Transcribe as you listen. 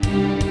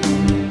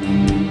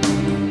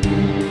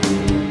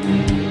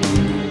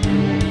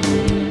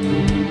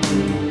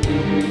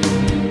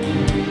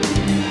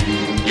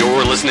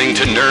listening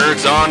to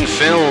Nerds on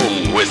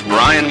Film with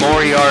Brian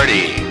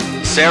Moriarty,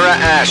 Sarah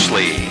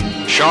Ashley,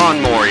 Sean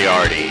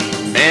Moriarty,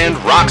 and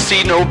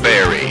Roxy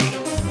Noberry.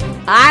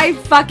 I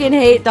fucking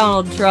hate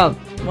Donald Trump.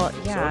 Well,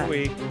 yeah. So do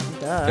we.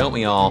 Duh. Don't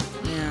we all?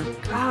 Yeah.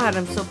 God,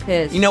 I'm so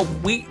pissed. You know,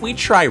 we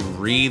try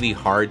really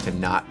hard to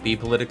not be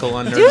political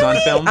on Nerds on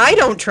Film. I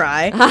don't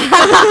try.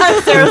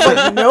 Sarah's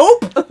like,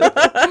 nope.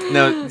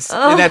 No,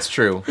 that's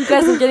true. You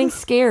guys are getting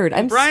scared.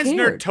 I'm Brian's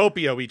scared.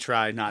 Nerdtopia, we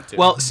try not to.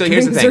 Well, so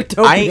here's the thing.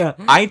 Zootopia.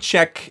 I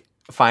check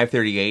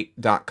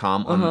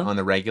 538.com on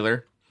the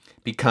regular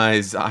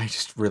because I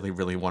just really,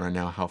 really want to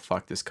know how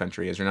fucked this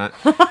country is or not.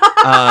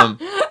 I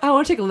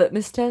want to take a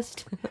litmus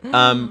test.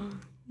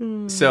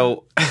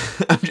 So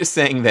I'm just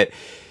saying that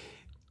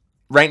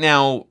right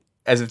now,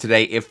 as of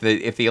today, if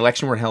the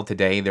election were held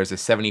today, there's a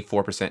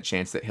 74%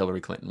 chance that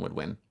Hillary Clinton would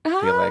win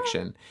the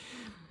election,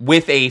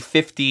 with a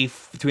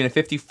between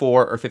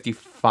 54 and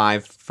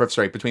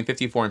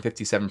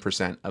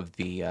 57% of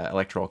the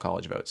electoral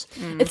college votes.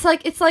 It's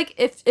like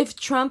if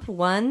Trump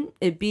won,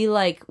 it'd be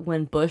like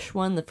when Bush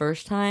won the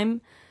first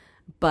time,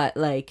 but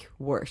like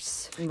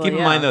worse. Keep in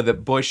mind though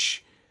that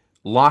Bush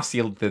lost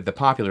the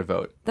popular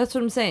vote. That's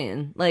what I'm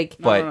saying. Like,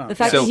 But the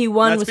fact so- that he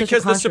won That's was such a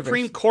because the controversy.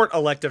 Supreme Court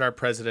elected our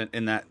president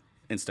in that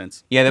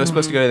instance. Yeah, that was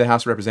supposed to go to the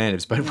House of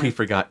Representatives, but we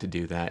forgot to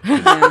do that.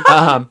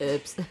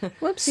 Oops.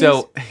 Whoopsies.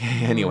 So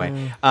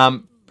anyway,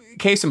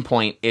 case in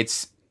point,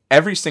 it's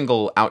every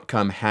single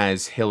outcome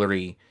has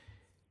Hillary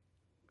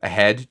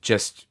ahead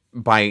just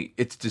by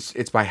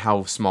it's by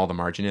how small the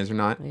margin is or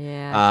not.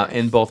 Yeah.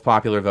 In both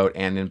popular vote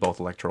and in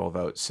both electoral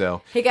votes.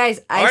 So Hey guys,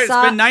 All right,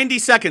 saw. it's been 90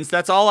 seconds.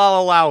 That's all I'll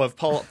allow of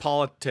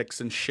politics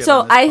and shit.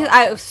 So on this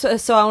podcast.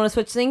 so I want to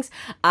switch things.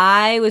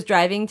 I was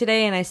driving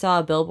today and I saw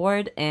a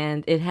billboard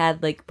and it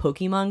had like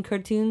Pokemon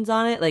cartoons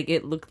on it. Like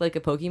it looked like a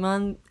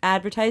Pokemon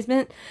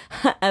advertisement.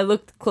 I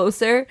looked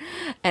closer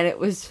and it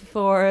was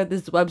for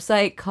this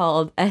website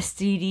called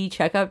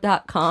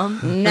stdcheckup.com.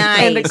 Nice.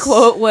 And the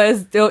quote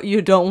was,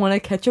 "You don't want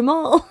to catch them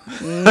all."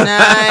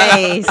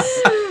 Nice.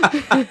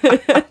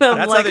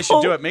 That's how they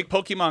should do it. Make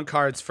Pokemon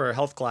cards for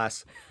health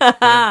class.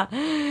 Yeah,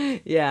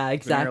 Venereal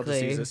exactly.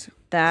 diseases.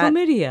 That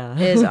Chlamydia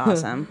is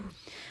awesome.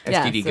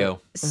 Yeah, STD so- go.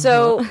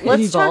 So It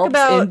let's talk evolves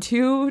about.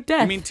 into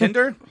death. You mean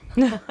Tinder?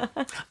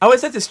 I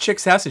was at this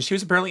chick's house and she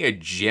was apparently a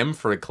gym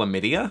for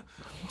chlamydia.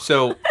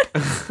 So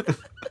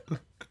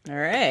All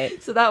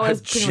right. so that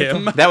was pretty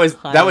Jim. much that was the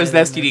Highlight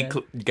STD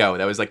of go.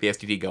 That was like the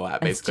STD go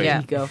app basically.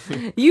 Yeah. Go.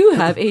 You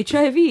have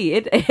HIV.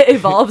 It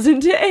evolves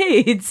into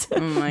AIDS. Oh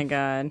my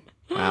god.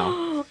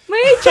 Wow.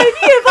 My HIV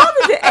evolved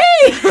into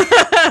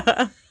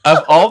AIDS.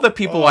 Of all the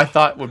people I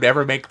thought would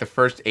ever make the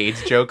first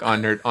AIDS joke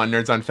on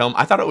Nerds on Film,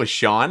 I thought it was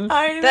Sean.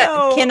 I know.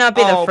 That cannot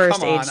be the Oh,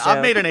 first come on. age joke.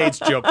 I've made an AIDS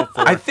joke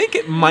before. I think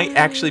it might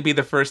actually be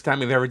the first time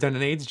we've ever done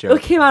an AIDS It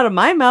joke. came out of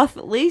my mouth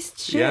at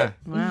least. Shit. Yeah.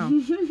 Wow.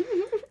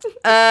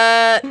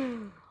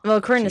 Well,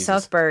 according Jesus. to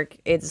South Park,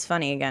 AIDS is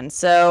funny again.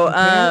 So,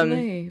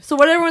 Apparently. So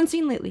what everyone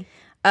seen lately?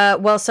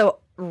 so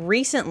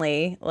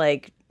recently,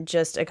 like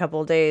just a couple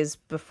of days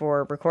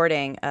before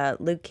recording,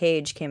 Luke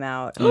Cage came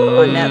out on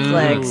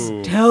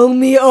Netflix. Tell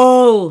me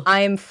all.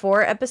 I'm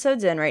 4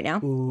 episodes in right now.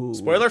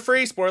 Spoiler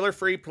free,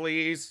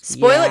 please.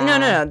 Spoiler? Yeah,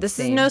 No. This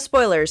same. is no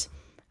spoilers.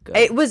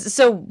 It was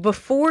so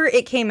before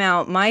it came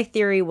out. My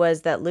theory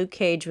was that Luke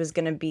Cage was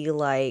going to be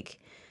like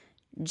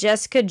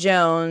Jessica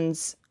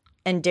Jones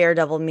and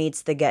Daredevil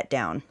meets The Get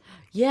Down,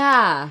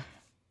 Yeah.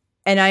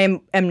 and I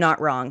am not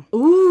wrong.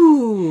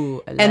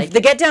 Ooh. I And like The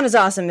Get Down is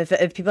awesome.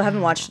 If people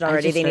haven't watched it I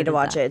already, just they need to started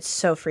watch that. it. It's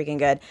so freaking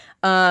good.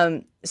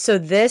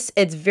 So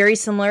it's very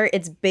similar.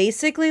 It's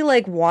basically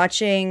like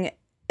watching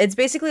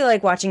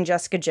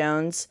Jessica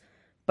Jones,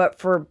 but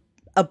for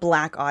a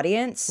black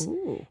audience.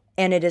 Ooh.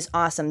 And it is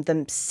awesome. The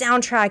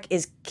soundtrack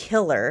is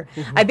killer.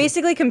 I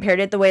basically compared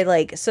it the way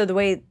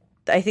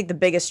I think the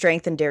biggest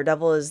strength in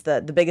Daredevil is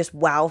the biggest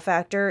wow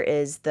factor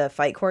is the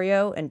fight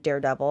choreo in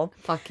Daredevil.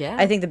 Fuck yeah.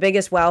 I think the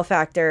biggest wow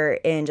factor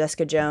in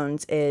Jessica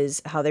Jones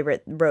is how they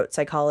wrote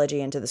psychology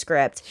into the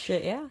script.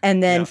 Shit, yeah.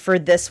 And then for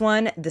this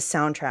one, the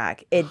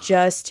soundtrack,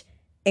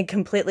 it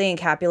completely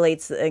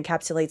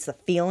encapsulates the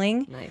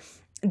feeling. Nice.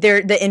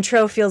 The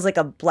intro feels like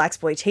a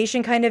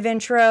blaxploitation kind of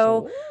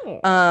intro.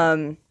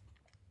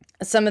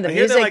 Some of the I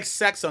hear they music, like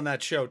sex on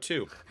that show,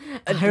 too.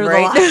 I heard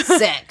Right. a lot of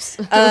sex.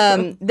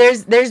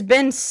 there's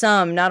been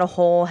some, not a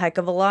whole heck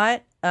of a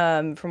lot,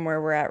 from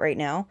where we're at right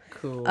now.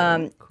 Cool.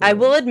 I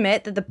will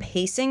admit that the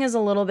pacing is a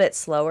little bit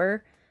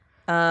slower.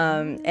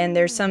 And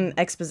there's some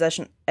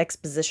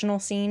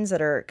expositional scenes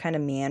that are kind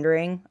of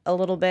meandering a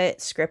little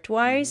bit script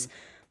wise,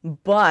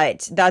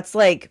 but that's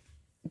like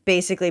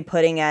basically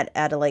putting at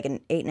like an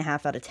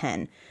 8.5 out of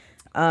 10.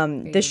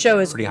 This show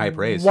is Pretty high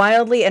praise.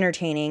 wildly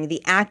enentertaining.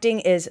 The acting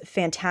is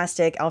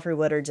fantastic. Alfre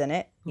Woodard's in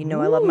it. You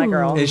know I love my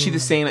girl. Is she the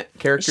same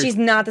character? She's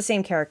not the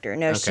same character.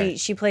 No, Okay.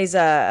 she plays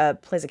a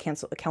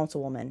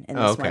councilwoman in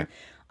this okay.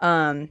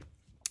 one.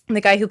 The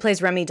guy who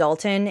plays Remy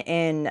Dalton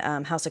in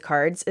House of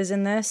Cards is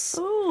in this.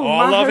 Ooh. Oh,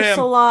 I love him.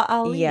 Mahershala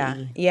Ali. Yeah.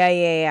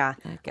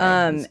 That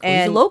guy. He's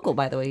a local,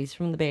 by the way. He's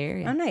from the Bay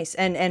Area. Oh, nice.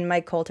 And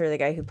Mike Coulter, the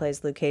guy who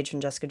plays Luke Cage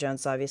from Jessica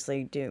Jones, is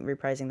obviously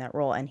reprising that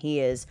role, and he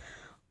is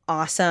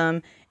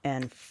awesome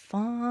and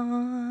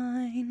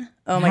fine.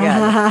 Oh my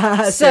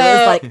god! So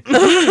it's like,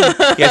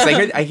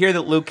 Yes, I hear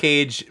that Luke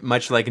Cage,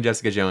 much like in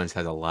Jessica Jones,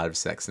 has a lot of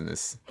sex in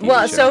this. TV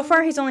show. So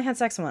far he's only had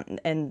sex one,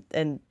 and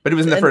But it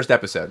was in the first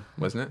episode,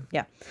 wasn't it?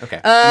 yeah. Okay.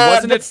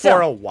 Wasn't but it still.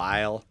 for a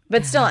while?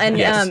 But still, and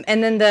Yes.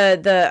 and then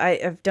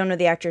I don't know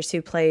the actress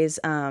who plays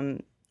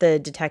the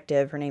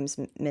detective. Her name's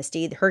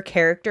Misty. Her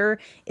character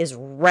is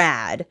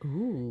rad.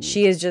 ooh,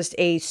 She is just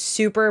a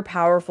super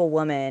powerful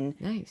woman.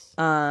 nice.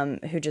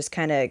 Who just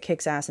kind of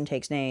kicks ass and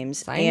takes names.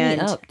 Sign me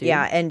and up, dude.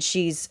 yeah, and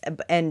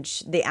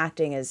the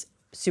acting is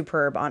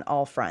superb on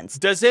all fronts.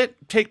 Does it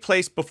take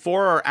place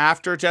before or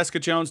after Jessica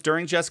Jones?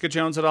 During Jessica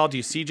Jones at all? Do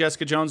you see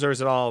Jessica Jones, or is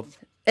it all?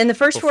 In the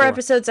first four Before.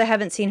 episodes, I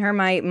haven't seen her.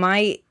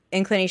 My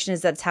inclination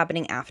is that it's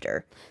happening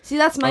after. See,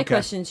 that's my Okay.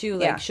 question too.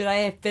 Like, Yeah. should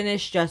I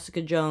finish Jessica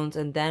Jones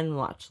and then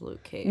watch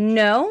Luke Cage?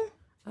 No,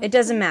 it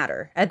doesn't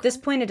matter. At this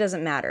point, it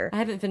doesn't matter. I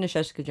haven't finished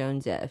Jessica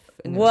Jones yet.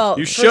 Well,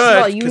 You first of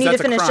all, should, you 'cause need to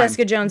that's a finish crime.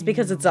 Jessica Jones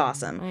because it's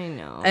awesome. I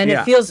know. And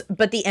Yeah. it feels,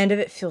 but the end of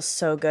it feels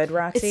so good,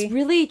 Roxy. It's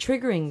really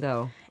triggering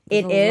though.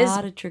 It There's is, a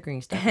lot of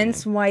triggering stuff. in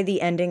Hence why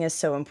the ending is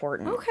so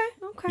important. there.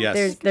 Okay.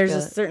 Yes. There's a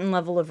Good. certain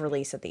level of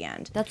release at the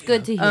end. That's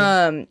good to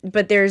hear.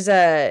 But there's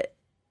a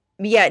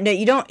no,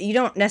 you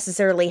don't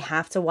necessarily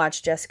have to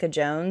watch Jessica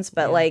Jones,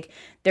 but like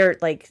they're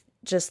like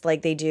just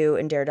like they do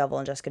in Daredevil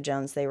and Jessica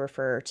Jones, they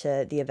refer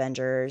to the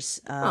Avengers.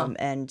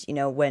 And you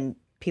know, when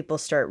people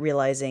start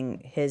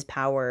realizing his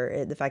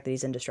power, the fact that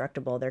he's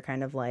indestructible, they're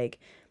kind of like,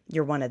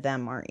 you're one of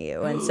them, aren't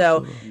you? And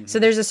so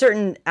there's a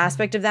certain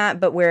aspect of that,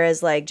 but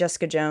whereas like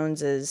Jessica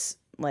Jones is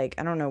like,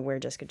 I don't know where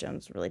Jessica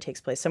Jones really takes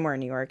place, somewhere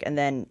in New York, and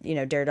then, you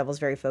know, Daredevil's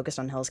very focused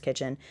on Hell's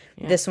Kitchen.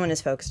 This one is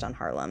focused on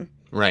Harlem.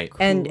 Right.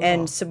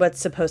 And so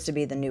what's supposed to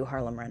be the new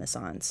Harlem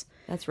Renaissance.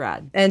 That's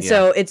rad. And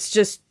so it's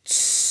just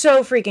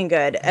so freaking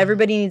good.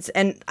 Everybody needs,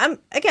 and I'm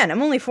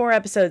only 4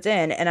 episodes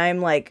in, and I'm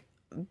like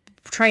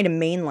trying to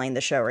mainline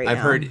the show right now. I've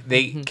heard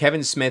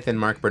Kevin Smith and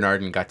Mark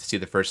Bernardin got to see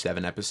the first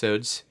 7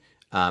 episodes.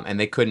 And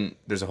they couldn't,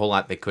 there's a whole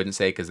lot they couldn't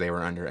say because they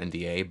were under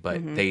NDA,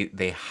 but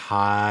they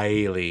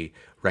highly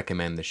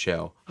recommend the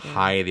show.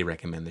 Highly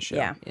recommend the show.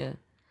 Yeah. Yeah.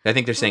 I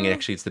think they're saying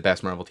actually it's the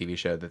best Marvel TV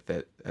show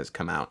that has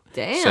come out.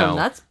 Damn, So,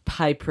 that's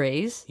high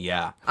praise.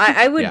 yeah.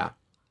 I would, Yeah.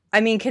 I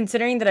mean,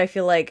 considering that I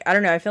feel like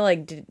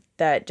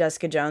that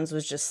Jessica Jones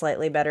was just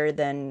slightly better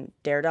than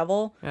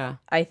Daredevil. Yeah.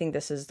 I think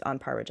this is on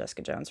par with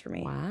Jessica Jones for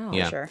me. Wow. For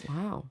Yeah. sure.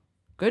 Wow.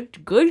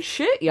 Good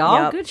shit,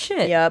 y'all. Yep. Good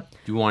shit. Yep.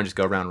 Do you want to just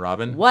go round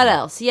robin? What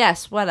else?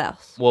 Yes, what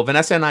else? Well,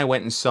 Vanessa and I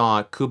went and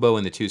saw Kubo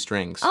and the Two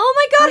Strings. Oh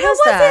my god, What how is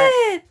was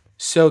that? it?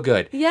 So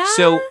good. Yeah?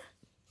 So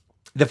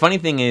the funny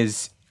thing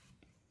is,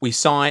 we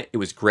saw it. It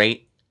was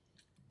great.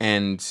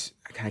 And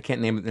I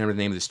can't remember the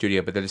name of the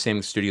studio, but they're the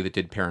same studio that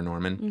did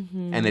Paranorman.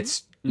 Mm-hmm. And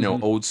it's,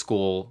 old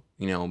school,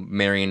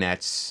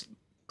 marionettes,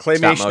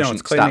 Claymation.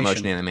 stop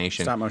motion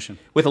animation. Stop motion.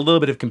 With a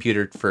little bit of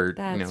computer for,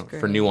 That's for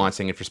great.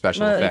 nuancing and for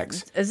special Well,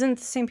 effects. Isn't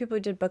the same people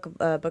who did Book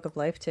of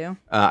Life too?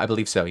 I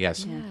believe so,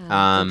 yes.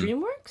 Yeah.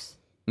 DreamWorks?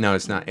 No,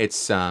 it's not.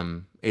 It's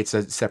a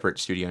separate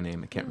studio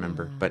name. I can't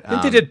remember. But I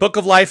think they did Book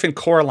of Life and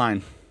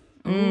Coraline.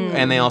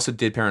 and they also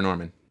did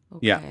Paranorman.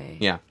 Okay. Yeah.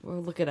 Yeah.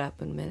 We'll look it up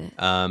in a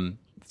minute.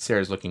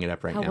 Sarah's looking it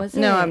up right How now. was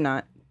it? No, I'm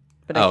not.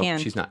 But I can.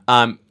 She's not.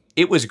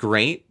 It was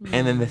great.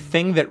 And then the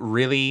thing that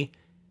really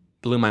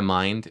blew my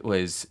mind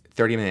was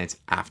 30 minutes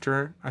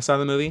after I saw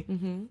the movie,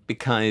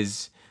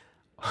 because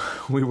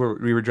we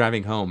were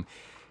driving home,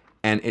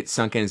 and it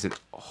sunk in and said,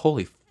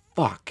 "Holy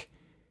fuck,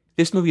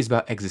 this movie is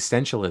about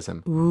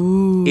existentialism.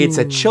 Ooh. It's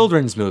a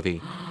children's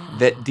movie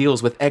that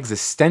deals with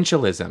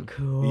existentialism."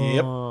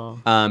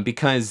 Yep.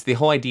 Because the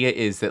whole idea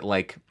is that,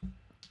 like,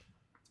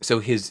 so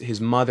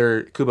his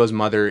mother, Kubo's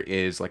mother,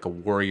 is like a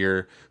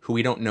warrior who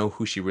we don't know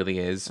who she really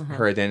is.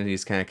 Her identity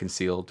is kind of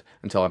concealed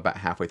until about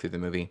halfway through the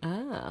movie.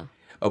 Ah.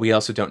 We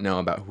also don't know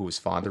about who his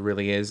father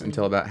really is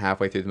until about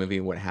halfway through the movie,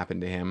 what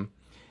happened to him.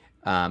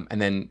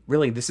 And then,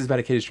 really, this is about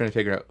a kid who's trying to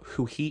figure out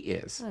who he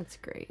is. That's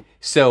great.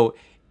 So,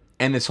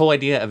 and this whole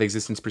idea of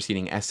existence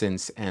preceding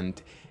essence,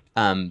 and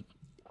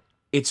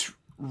it's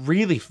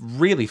really,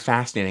 really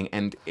fascinating.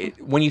 And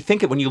when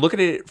you look at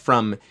it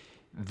from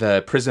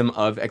the prism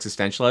of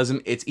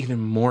existentialism, it's even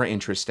more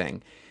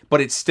interesting.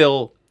 But it's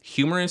still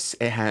humorous.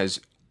 It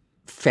has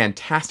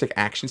fantastic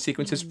action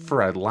sequences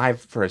for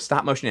a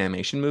stop motion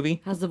animation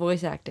movie. How's the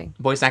voice acting?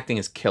 Voice acting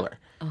is killer.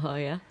 Oh,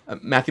 yeah?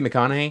 Matthew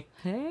McConaughey,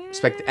 Hey.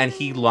 and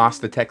he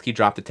dropped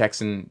the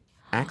Texan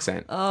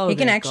accent. Oh, He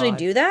can thank actually God.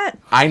 do that?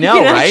 I know, He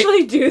can right?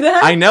 actually do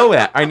that? I know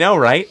that. I know,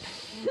 right?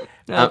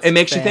 That's It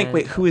makes you think,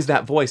 wait, fantastic. who is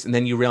that voice? And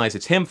then you realize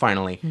it's him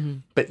finally.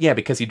 But yeah,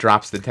 because he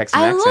drops the Texan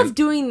I accent. love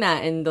doing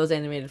that in those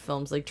animated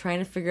films, like trying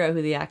to figure out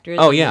who the actor is.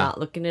 Oh and yeah, not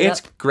looking it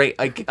it's up. great.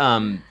 Like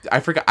I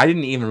forgot. I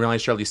didn't even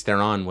realize Charlize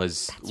Theron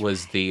was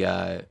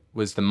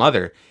the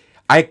mother.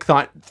 I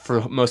thought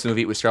for most of the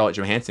movie it was Scarlett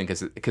Johansson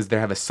because they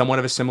have somewhat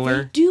of a They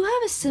similar do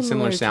have a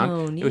similar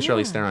sound. tone. It was yeah.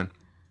 Charlize Theron.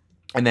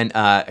 And then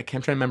I'm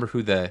trying to remember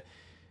who the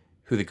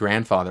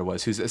grandfather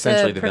was, who's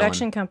essentially the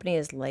production villain. company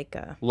is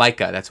Leica.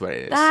 Leica, that's what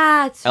it is.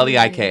 That's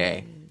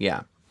Leika.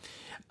 Yeah.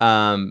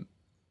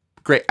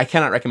 Great. I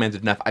cannot recommend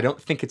it enough. I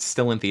don't think it's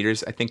still in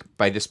theaters. I think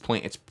by this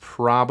point it's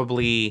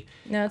probably...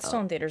 No, it's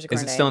still in theaters.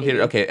 Is it still in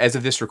theaters? Okay, as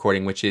of this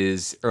recording, which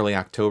is early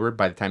October,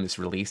 by the time it's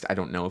released, I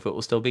don't know if it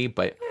will still be,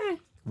 but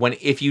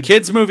if you...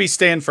 Kids movies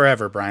stay in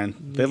forever, Brian.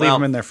 They leave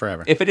them in there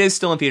forever. If it is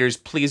still in theaters,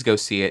 please go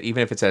see it,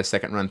 even if it's at a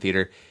second run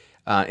theater.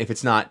 If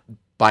it's not,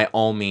 by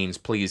all means,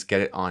 please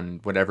get it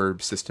on whatever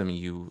system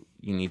you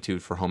need to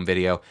for home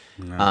video.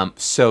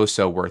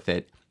 So worth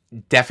it.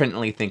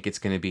 Definitely think it's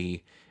going to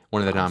be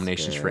one of the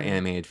nominations for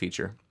animated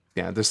feature.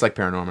 Yeah, just like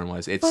Paranorman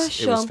was. It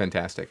was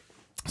fantastic.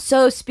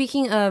 So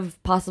speaking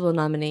of possible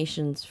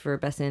nominations for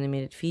Best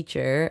Animated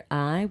Feature,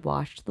 I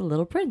watched The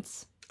Little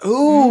Prince.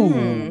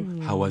 Ooh.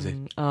 How was it?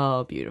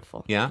 Oh,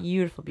 beautiful. Yeah?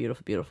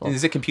 Beautiful.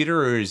 Is it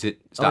computer or is it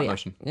stop yeah.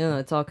 motion? No,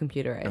 it's all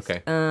computerized.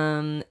 Okay.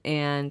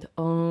 And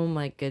oh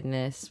my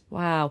goodness.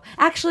 Wow.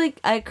 Actually,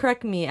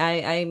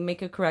 I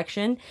make a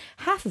correction.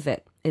 Half of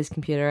it is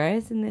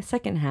computerized and the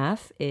second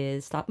half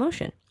is stop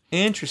motion.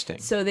 Interesting.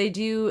 So they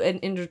do an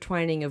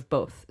intertwining of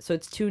both. So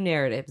it's two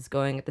narratives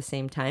going at the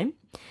same time.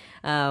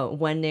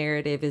 One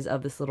narrative is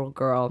of this little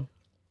girl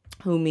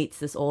who meets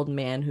this old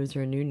man who's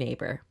her new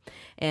neighbor.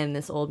 And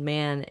this old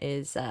man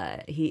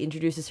he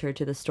introduces her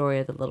to the story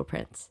of the Little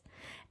Prince.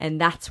 And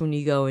that's when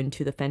you go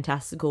into the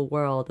fantastical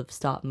world of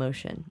stop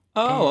motion.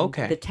 Oh, and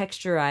okay. The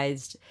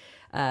texturized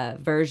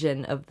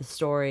version of the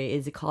story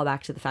is a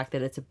callback to the fact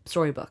that it's a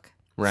storybook.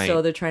 Right.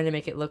 So they're trying to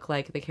make it look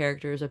like the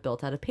characters are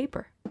built out of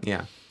paper.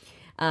 Yeah.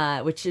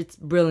 Which it's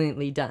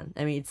brilliantly done.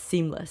 I mean, it's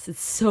seamless.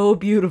 It's so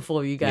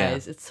beautiful, you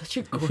guys. Yeah. It's such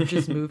a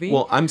gorgeous movie.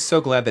 Well, I'm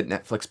so glad that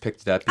Netflix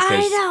picked it up because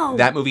I know.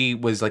 that movie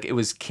was it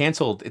was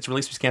canceled. Its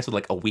release was canceled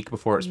like a week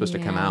before it was supposed to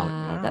come out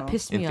That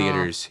pissed me in off.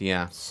 theaters.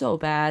 Yeah. So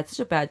bad. Such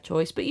a bad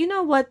choice. But you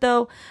know what,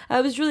 though?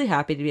 I was really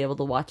happy to be able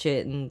to watch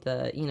it and,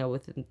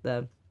 with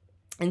the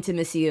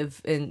intimacy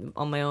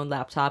on my own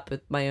laptop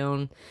with my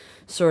own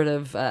sort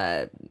of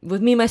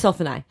with me, myself,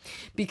 and I,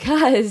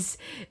 because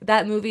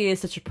that movie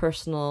is such a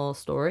personal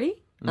story.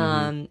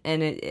 And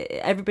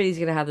everybody's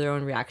gonna have their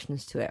own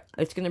reactions to it.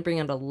 It's gonna bring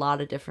out a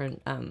lot of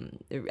different.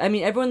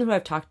 Everyone who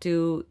I've talked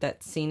to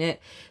that's seen it,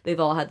 they've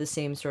all had the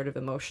same sort of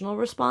emotional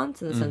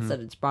response in the sense that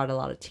it's brought a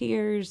lot of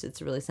tears.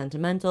 It's really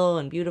sentimental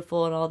and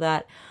beautiful and all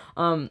that.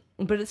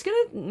 But it's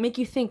gonna make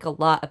you think a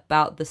lot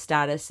about the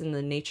status and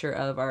the nature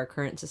of our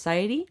current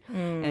society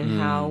and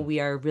how we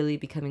are really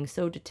becoming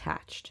so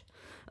detached.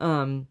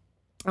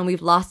 And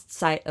we've lost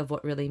sight of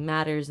what really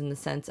matters in the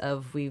sense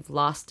of we've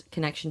lost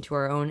connection to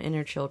our own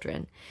inner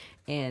children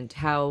and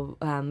how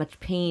much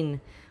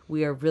pain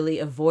we are really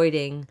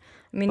avoiding.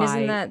 I mean,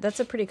 that's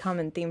a pretty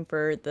common theme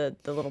for the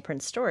Little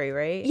Prince story,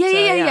 right?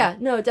 Yeah.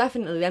 No,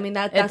 definitely. I mean,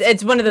 that's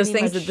it's one of those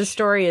pretty things much that the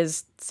story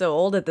is so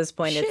old at this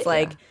point. Shit, it's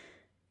like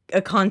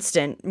a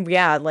constant,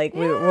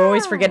 we're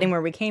always forgetting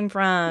where we came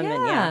from.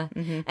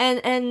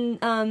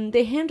 And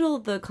they handle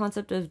the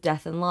concept of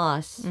death and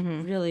loss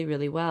really,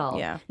 really well.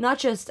 Yeah. Not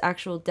just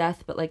actual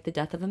death, but like the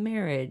death of a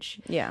marriage.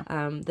 Yeah.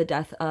 The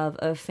death of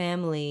a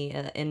family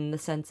in the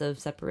sense of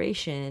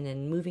separation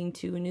and moving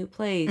to a new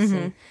place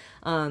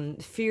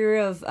and fear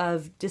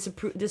of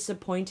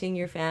disappointing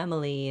your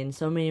family in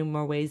so many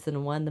more ways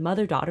than one. The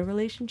mother-daughter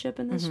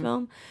relationship in this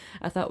film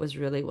I thought was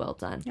really well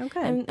done.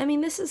 Okay. And, I mean,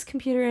 this is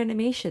computer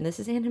animation. This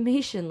is animation.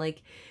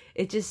 Like,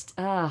 it just,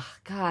 I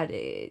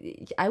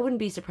wouldn't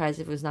be surprised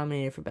if it was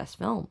nominated for Best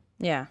Film.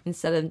 Yeah.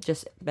 Instead of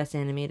just Best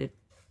Animated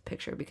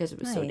Picture because it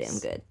was so damn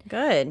good.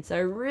 Good. So I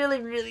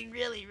really, really,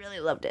 really, really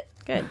loved it.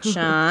 Good.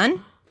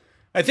 Sean?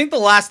 I think the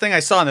last thing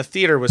I saw in the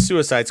theater was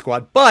Suicide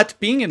Squad, but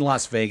being in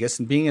Las Vegas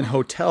and being in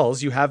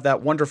hotels, you have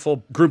that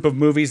wonderful group of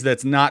movies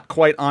that's not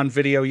quite on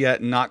video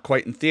yet and not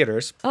quite in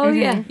theaters. Oh,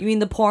 yeah. You mean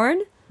the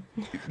porn?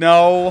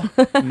 No.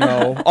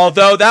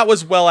 Although that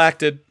was well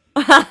acted.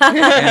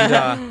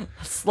 And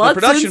the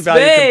production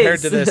value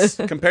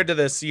compared to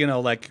this,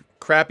 like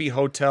crappy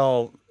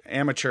hotel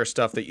amateur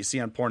stuff that you see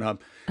on Pornhub,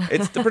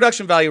 it's the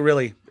production value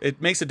really,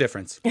 it makes a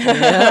difference.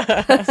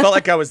 Felt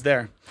like I was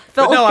there.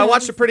 I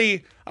watched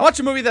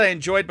a movie that I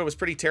enjoyed but was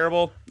pretty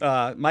terrible.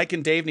 Mike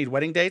and Dave Need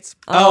Wedding Dates.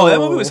 Oh, that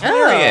movie was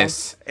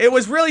hilarious. It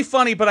was really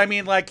funny, but I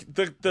mean, like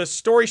the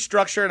story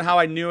structure and how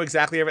I knew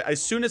exactly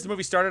as soon as the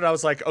movie started, I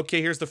was like,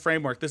 okay, here's the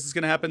framework. This is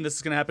gonna happen.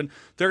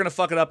 They're gonna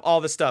fuck it up.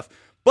 All this stuff,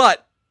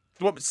 but.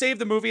 What saved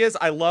the movie is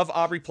I love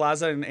Aubrey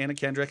Plaza and Anna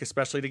Kendrick,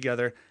 especially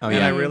together. Oh, yeah.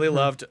 And I really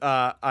loved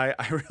I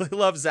really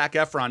love Zac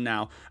Efron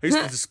now. I used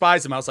to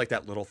despise him. I was like,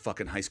 that little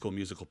fucking High School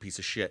Musical piece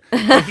of shit.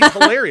 But he's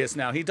hilarious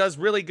now. He does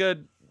really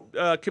good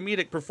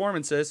comedic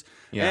performances.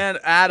 Yeah.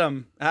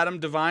 And Adam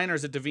Devine, or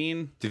is it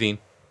Devine? Devine.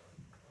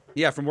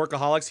 Yeah, from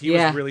Workaholics. He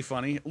was really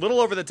funny. A little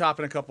over the top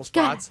in a couple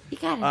spots. You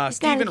got it.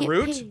 Stephen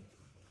Root.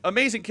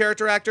 Amazing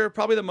character actor.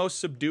 Probably the most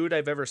subdued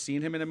I've ever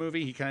seen him in a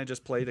movie. He kind of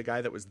just played a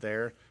guy that was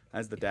there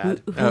as the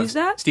dad. Who's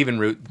that? Stephen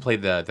Root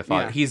played the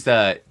father.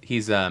 Yeah.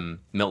 He's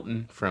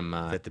Milton from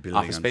the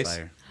Office Space.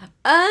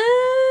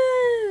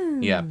 Oh.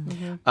 Yeah.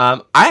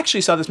 I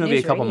actually saw this movie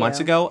News a couple radio. months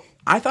ago.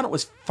 I thought it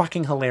was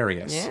fucking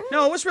hilarious. Yeah.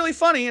 No, it was really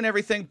funny and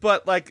everything,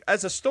 but like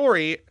as a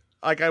story,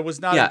 like I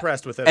was not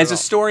impressed with it. As at a all.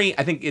 story,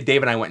 I think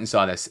Dave and I went and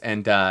saw this,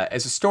 and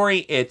as a story,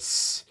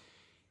 it's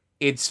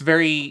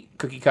very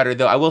cookie cutter.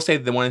 Though I will say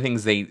that one of the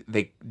things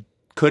they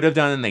could have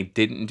done and they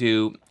didn't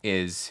do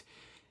is,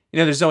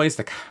 there's always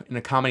in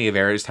a comedy of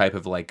errors type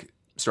of like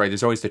story.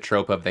 There's always the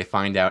trope of they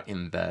find out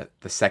in the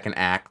second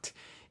act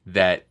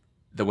that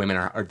the women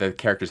or the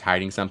characters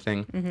hiding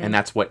something, and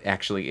that's what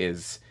actually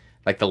is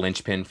like the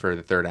linchpin for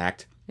the third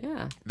act.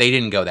 Yeah. They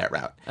didn't go that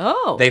route.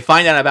 Oh. They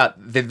find out about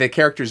the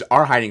characters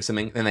are hiding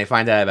something, and they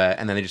find out about it,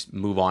 and then they just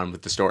move on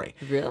with the story.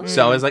 Really?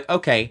 So I was like,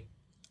 okay,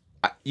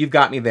 you've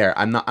got me there.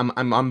 I'm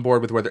on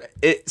board with whether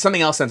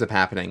something else ends up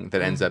happening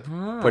that ends up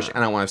I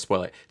don't want to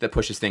spoil it, that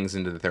pushes things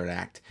into the third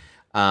act.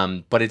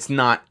 But it's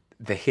not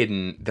the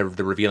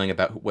revealing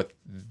about what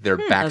their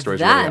backstories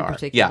that really in are.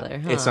 particular, Yeah,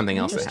 huh? it's something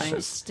else that happens.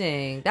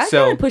 Interesting. That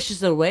So- kind of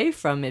pushes away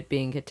from it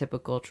being a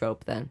typical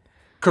trope then.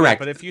 Correct.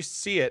 But if you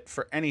see it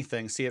for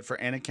anything, see it for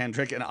Anna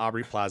Kendrick and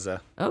Aubrey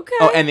Plaza. Okay.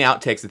 Oh, and the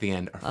outtakes at the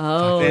end.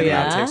 Oh, And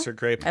yeah. the outtakes are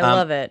great. I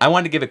love it. I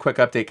wanted to give a quick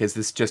update because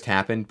this just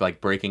happened, like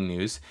breaking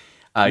news.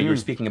 You were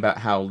speaking about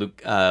how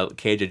Luke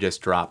Cage had just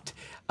dropped.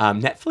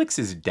 Netflix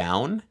is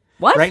down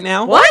What? right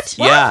now. What?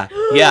 Yeah,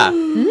 yeah.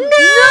 No!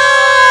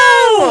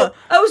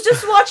 I was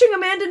just watching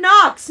Amanda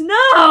Knox. No!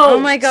 Oh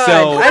my god. So-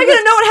 How am I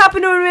gonna know what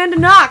happened to Amanda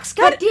Knox?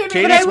 God damn it!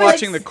 Katie's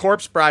watching The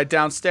Corpse Bride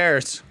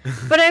downstairs.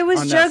 But I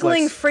was on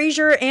juggling Netflix.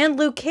 Frasier and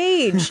Luke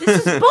Cage.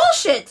 This is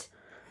bullshit.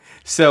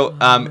 So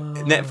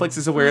Netflix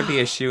is aware of the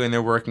issue and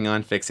they're working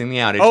on fixing the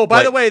outage. Oh, by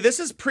but- the way, this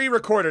is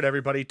pre-recorded,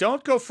 everybody.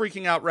 Don't go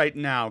freaking out right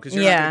now because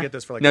you're not Yeah. going to get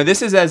this for like... No,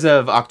 this is as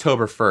of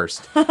October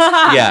 1st.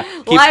 Yeah.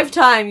 keep-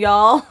 Lifetime,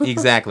 y'all.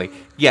 Exactly.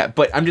 Yeah,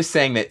 but I'm just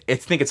saying that I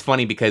think it's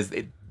funny because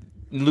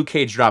Luke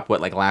Cage dropped,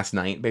 like last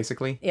night,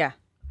 basically? Yeah.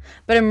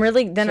 But I'm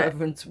really So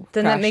everyone's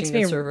then that makes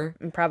crashing me the server.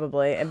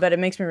 probably, but it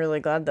makes me really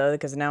glad though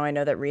because now I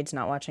know that Reed's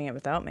not watching it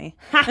without me.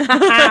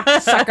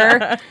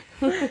 Sucker.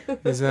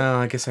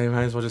 I guess I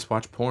might as well just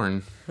watch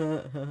porn.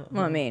 Well,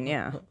 I mean,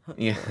 yeah.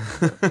 Yeah.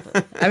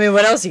 I mean,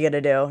 what else you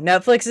gonna do?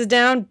 Netflix is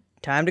down.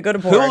 Time to go to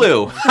porn.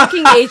 Hulu.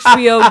 Fucking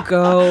HBO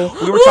Go.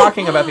 We were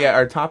talking about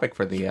our topic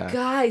for the...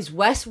 Guys,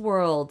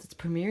 Westworld. It's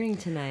premiering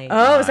tonight.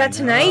 Oh, is that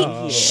tonight?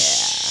 know.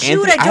 Shoot,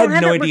 Anthony- I don't had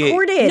have no it idea.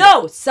 recorded.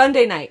 No,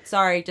 Sunday night.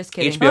 Sorry, just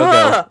kidding. HBO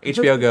Ah. Go.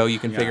 HBO Go, you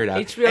can figure it out.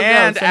 HBO Go.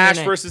 And Sunday Ash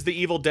night. versus the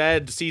Evil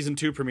Dead Season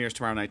 2 premieres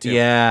tomorrow night, too.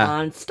 Yeah.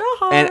 On Star.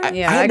 And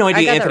Yeah, I had no I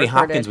idea got that Anthony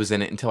recorded. Hopkins was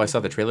in it until I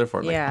saw the trailer for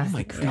it. Like, Yeah. oh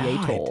my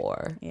God.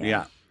 Creator.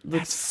 Yeah.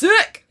 Looks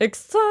sick.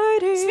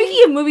 Exciting.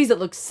 Speaking of movies that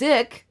look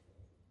sick,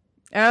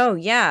 Oh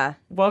yeah.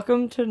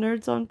 welcome to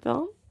Nerds on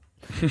Film.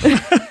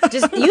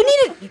 Just you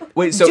need to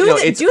Wait, so do no,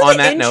 the, it's do on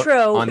the that intro.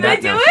 note. On Can that I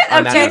do note. it?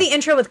 On that do note. the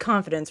intro with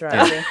confidence,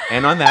 Rosie.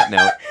 And on that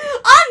note,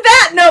 On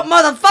that note,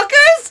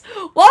 motherfuckers,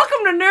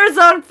 welcome to Nerds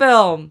on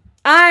Film.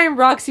 I'm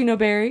Roxy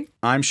Noberry,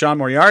 I'm Sean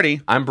Moriarty.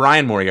 I'm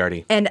Brian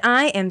Moriarty. And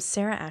I am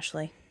Sarah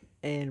Ashley.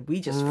 and we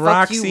just fucked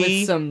Roxy, you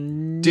with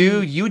some.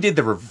 Dude, you did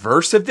the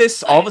reverse of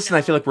this. All of a sudden,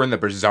 I feel like we're in the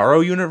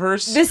Bizarro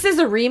universe. This is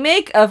a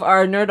remake of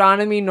our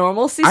Nerdonomy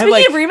Normalcy. I Speaking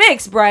like- of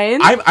remakes,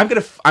 Brian.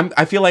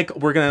 I feel like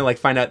we're gonna like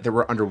find out that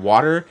we're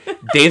underwater.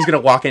 Dave's gonna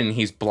walk in and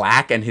he's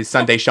black, and his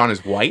son Deshaun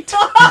is white.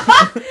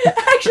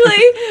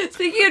 Actually,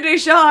 speaking of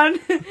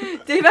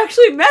Deshaun, Dave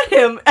actually met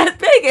him at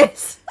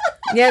Vegas.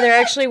 Yeah, there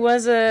actually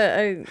was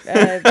a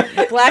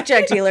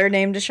blackjack dealer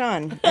named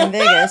Deshaun in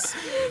Vegas.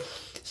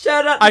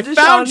 Shout out to I Deshaun.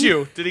 found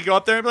you. Did he go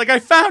up there and be like, I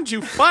found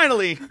you,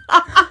 finally?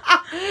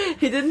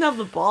 He didn't have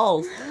the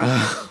balls.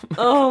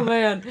 Oh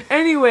man.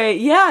 Anyway,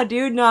 yeah,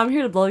 dude. No, I'm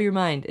here to blow your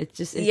mind. It's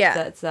just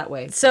it's that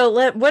way. So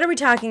what are we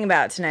talking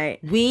about tonight?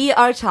 We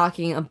are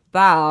talking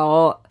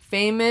about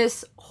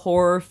famous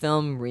horror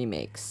film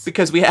remakes.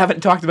 Because we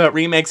haven't talked about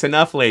remakes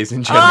enough, ladies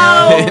and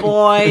Oh gentlemen.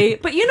 boy.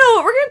 But you know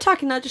what? We're going to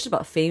talk not just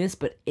about famous,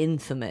 but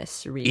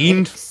infamous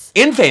remakes.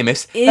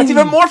 Infamous. That's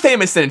even more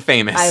famous than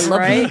famous. I love the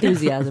Right?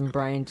 enthusiasm,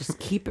 Brian. Just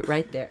keep it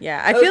right there.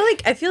 Yeah, I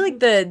feel like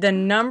the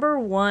number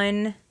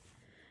one,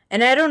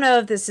 and I don't know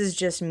if this is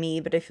just me,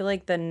 but I feel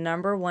like the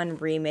number one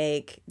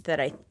remake that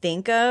I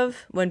think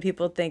of when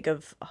people think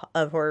of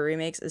horror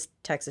remakes is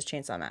Texas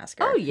Chainsaw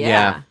Massacre. Oh yeah.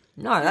 Yeah.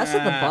 No, that's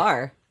at the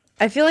bar.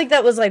 I feel like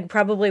that was like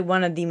probably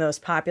one of the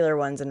most popular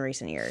ones in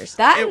recent years.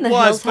 That It and the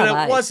was, Hills but Have it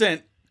Eyes.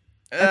 wasn't.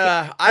 I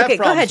have Okay,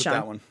 go problems ahead, with Sean.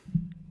 that one.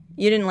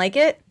 You didn't like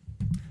it?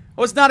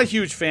 I was not a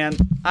huge fan.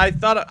 I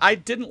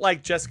didn't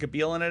like Jessica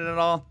Biel in it at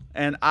all,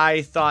 and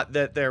I thought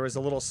that there was a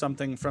little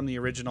something from the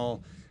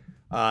original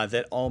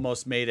that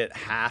almost made it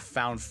half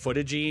found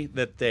footagey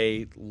that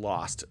they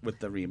lost with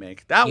the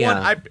remake. That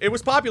Yeah. one, it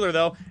was popular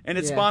though, and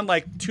it Yeah. spawned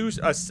like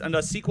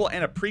a sequel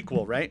and a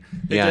prequel, right?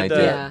 They Yeah, did it the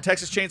did. Yeah.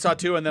 Texas Chainsaw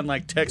 2 and then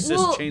like Texas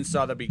Well,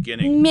 Chainsaw the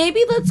beginning.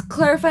 Maybe let's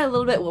clarify a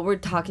little bit what we're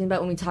talking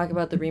about when we talk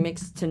about the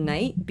remakes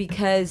tonight,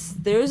 because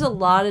there's a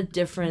lot of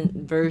different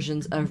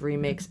versions of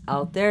remakes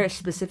out there,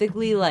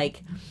 specifically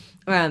like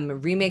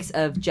remakes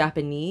of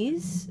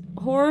Japanese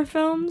horror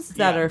films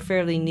that Yeah. are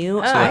fairly new.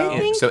 Oh. I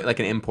think So like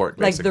an import,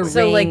 like The basically. Ring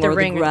So, like, The or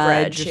Ring The with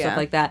Grudge Grudge, or yeah. stuff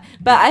like that.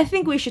 But I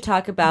think we should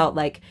talk about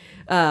like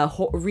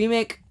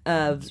remakes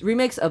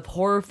of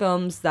horror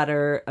films that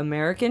are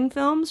American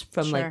films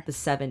from Sure. like the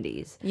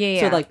 70s. Yeah,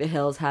 So yeah. like The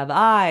Hills Have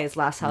Eyes,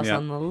 Last House Yeah.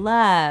 on the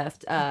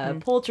Left,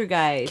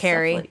 Poltergeist, stuff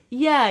Carrie. like-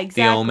 yeah, The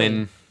exactly.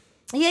 Omen.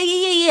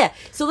 Yeah.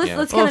 So let's Yeah.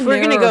 let's Well, kind if of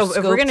we're gonna narrow go, our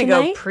if we're scope gonna go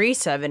tonight.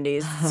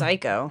 pre-70s,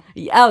 Psycho.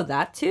 Oh,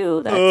 that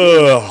too. That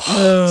too.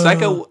 Ugh.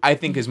 Psycho, I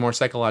think, is more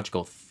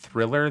psychological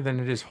thriller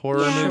than it is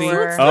horror Yeah, movie. so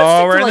let's Oh,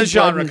 stick we're to, in the like,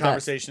 genre blood and guts.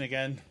 conversation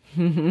again.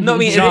 No,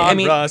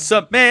 Genre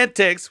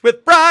semantics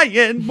with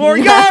Brian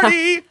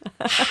Moriarty.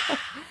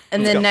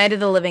 And then Night of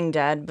the Living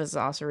Dead was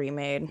also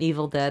remade.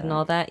 Evil Dead and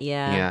all that.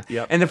 Yeah. Yeah.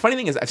 Yep. And the funny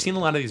thing is, I've seen a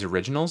lot of these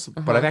originals,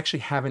 but I've actually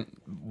haven't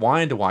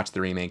wanted to watch the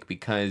remake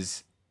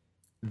because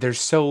they're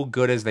so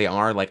good as they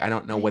are. Like, I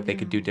don't know what they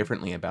could do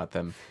differently about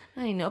them.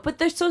 I know, but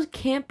they're so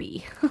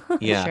campy.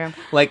 Yeah. Sure.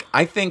 Like,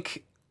 I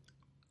think,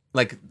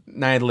 like,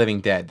 Night of the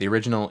Living Dead, the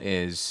original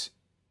is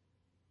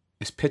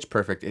pitch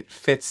perfect. It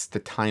fits the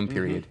time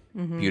period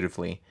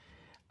beautifully.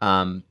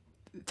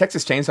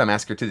 Texas Chainsaw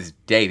Massacre, to this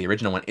day, the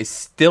original one, is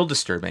still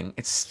disturbing.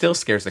 It still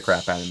scares the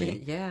crap out of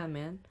me. Yeah,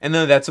 man. And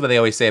then that's what they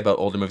always say about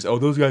older movies. Oh,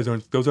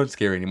 those aren't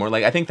scary anymore.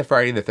 Like, I think the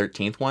Friday the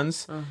 13th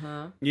ones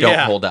don't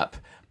Yeah. hold up.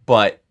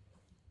 But,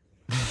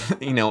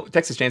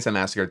 Texas Chainsaw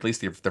Massacre, at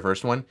least the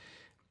first one,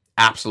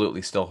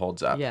 absolutely still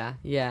holds up.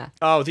 Yeah.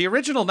 Oh, the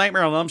original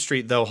Nightmare on Elm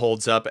Street though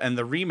holds up, and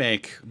the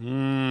remake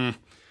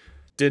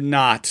did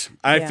not.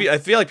 I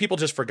feel like people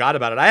just forgot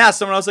about it. I asked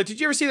someone, I was like, "Did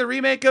you ever see the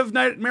remake of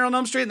Nightmare on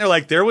Elm Street?" And they're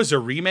like, "There was a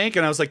remake,"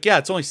 and I was like, "Yeah,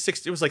 it's only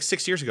 6. It was like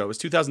 6 years ago. It was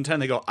 2010."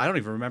 They go, "I don't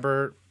even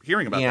remember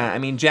hearing about Yeah, that." I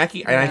mean,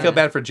 Jackie, and I feel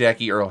bad for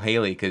Jackie Earl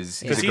Haley because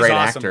he's a he's great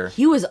awesome. actor.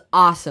 He was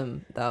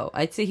awesome, though.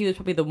 I'd say he was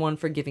probably the one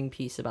forgiving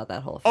piece about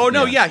that whole film. Oh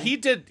no, yeah, he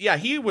did. Yeah,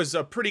 he was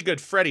a pretty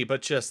good Freddy,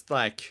 but just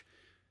like,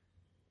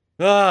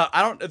 I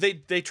don't.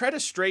 They try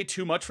to stray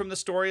too much from the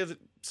story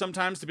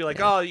sometimes to be like,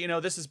 oh,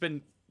 this has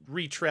been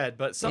retread,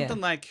 but something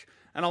like.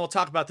 And I'll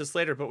talk about this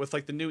later, but with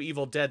like the new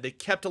Evil Dead, they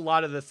kept a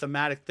lot of the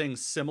thematic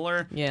things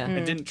similar. Yeah.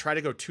 And didn't try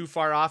to go too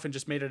far off and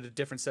just made it a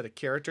different set of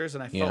characters.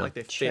 And I felt like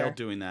they Sure. failed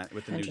doing that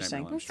with the new Nightmare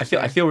Interesting. on Elm Street.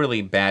 I feel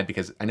really bad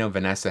because I know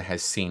Vanessa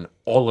has seen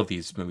all of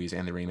these movies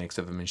and the remakes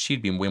of them, and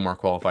she'd be way more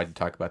qualified to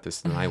talk about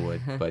this than I would.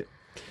 But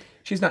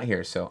she's not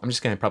here, so I'm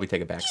just gonna probably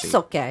take a back seat. It's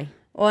okay.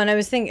 Well, and I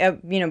was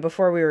thinking,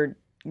 before we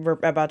were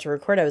about to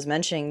record, I was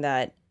mentioning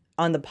that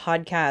on the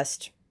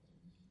podcast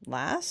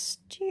last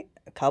year,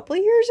 a couple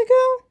of years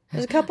ago. It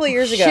was a couple of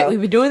years ago. Shit,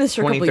 we've been doing this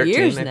for a couple of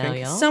 2013, years I now,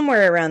 think. y'all.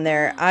 Somewhere around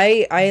there,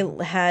 I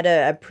had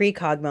a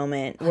precog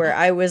moment where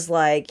I was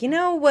like, you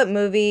know what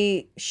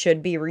movie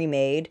should be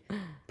remade?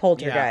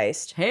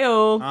 Poltergeist.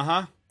 Heyo.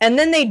 Uh-huh. And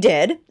then they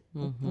did,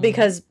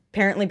 because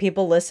apparently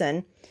people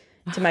listen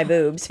to my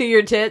boobs, To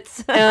your tits.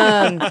 to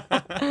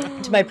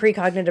my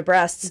precognitive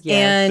breasts. Yes.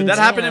 And Did that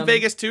happen in Damn.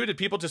 Vegas too? Did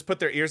people just put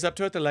their ears up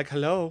to it? They're like,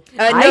 hello.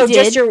 no, I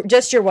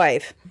just your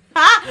wife.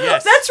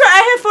 Yes. That's right.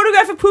 I have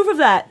photographic proof of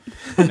that.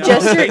 No,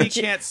 Just your- you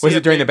can't see Was a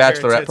it during the big pair of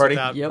bachelorette tits party?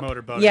 without Yep.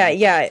 motorboating.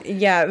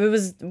 Yeah. It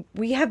was.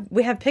 We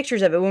have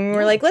pictures of it when we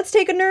were like, let's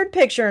take a nerd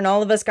picture, and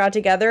all of us got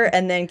together,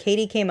 and then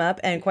Katie came up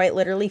and quite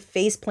literally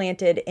face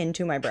planted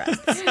into my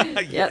breasts.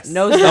 Yep. Yes.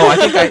 No. No,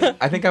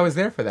 I think I was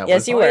there for that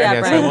Yes, one. you were. Yeah,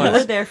 Yes, Brian, I you were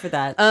was. there for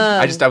that.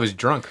 I was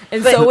drunk.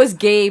 and so was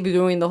Gabe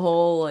doing the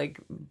whole like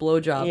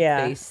blowjob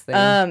Yeah. face thing.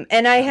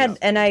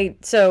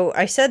 So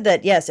I said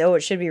that yes,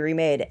 it should be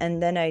remade,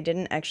 and then I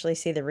didn't actually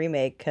see the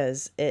remake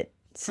because it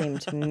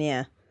seemed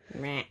meh.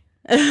 Meh.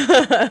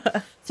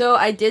 So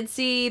I did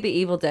see the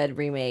Evil Dead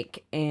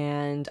remake,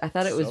 and I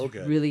thought it was So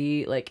good.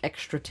 really like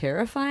extra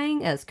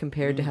terrifying as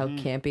compared to how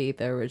campy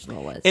the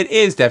original was. It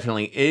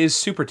is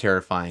super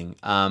terrifying.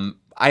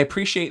 I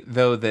appreciate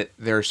though that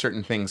there are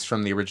certain things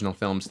from the original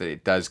films that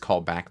it does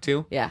call back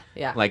to. yeah.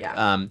 Like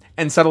yeah.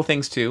 and subtle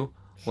things too,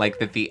 like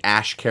that the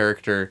Ash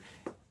character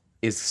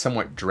is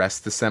somewhat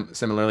dressed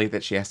similarly,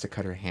 that she has to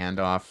cut her hand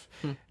off,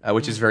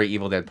 which is very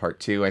Evil Dead Part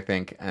 2, I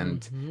think.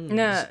 And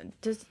No,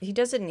 he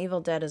does it in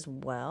Evil Dead as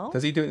well?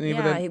 does he do it in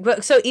Evil Yeah.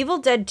 Dead? So Evil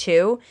Dead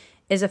 2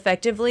 is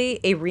effectively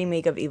a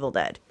remake of Evil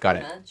Dead. Got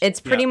it. It's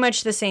pretty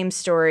much the same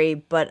story,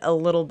 but a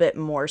little bit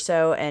more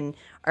so, and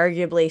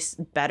arguably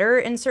better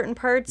in certain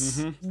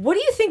parts. What do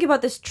you think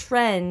about this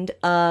trend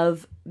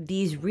of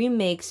these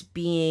remakes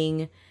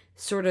being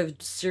sort of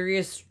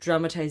serious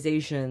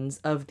dramatizations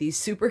of these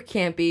super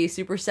campy,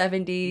 super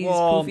 70s,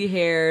 Well-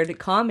 poofy-haired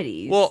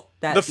comedies? Well,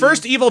 that the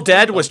first these- Evil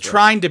Dead was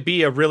trying to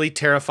be a really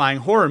terrifying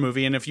horror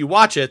movie, and if you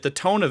watch it, the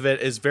tone of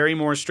it is very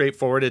more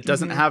straightforward. It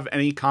doesn't have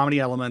any comedy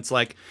elements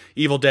like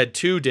Evil Dead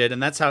 2 did,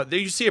 and that's how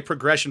you see a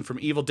progression from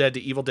Evil Dead to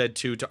Evil Dead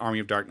 2 to Army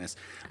of Darkness.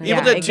 Yeah,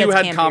 Evil Dead it 2 gets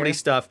had campier. comedy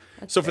stuff.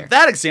 So for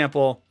that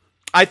example,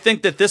 I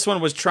think that this one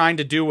was trying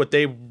to do what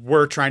they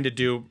were trying to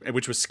do,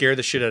 which was scare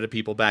the shit out of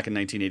people back in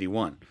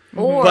 1981.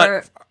 Or,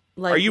 But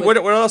like, are you with-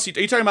 what else? Are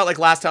you talking about like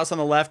Last House on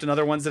the Left and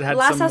other ones that had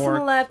Last some House more? on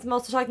the Left. I'm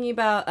also talking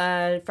about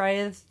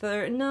Friday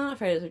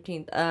the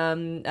 13th.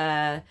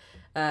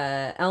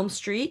 Elm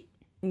Street.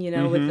 You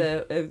know, with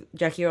the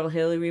Jackie Earle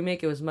Haley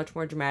remake, it was much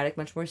more dramatic,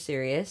 much more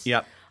serious.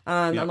 Yep.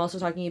 I'm also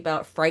talking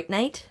about Fright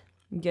Night.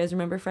 You guys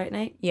remember Fright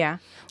Night? Yeah.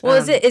 Well,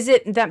 is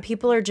it that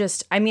people are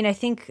just? I mean, I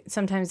think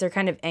sometimes they're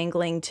kind of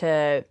angling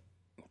to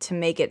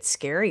make it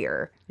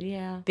scarier.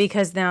 Yeah.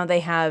 Because now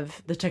they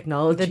have The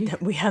technology.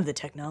 we have the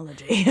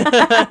technology.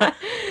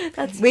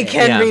 That's we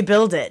fair. can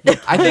rebuild it.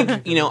 I think,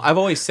 I've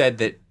always said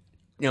that,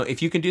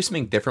 if you can do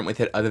something different with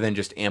it other than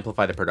just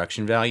amplify the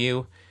production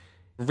value,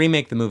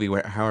 remake the movie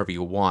however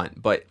you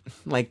want. But,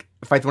 like,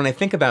 when I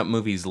think about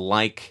movies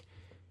like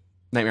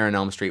Nightmare on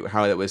Elm Street,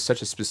 how that was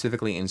such a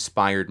specifically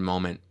inspired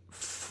moment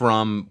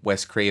from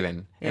Wes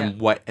Craven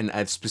and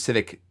a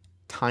specific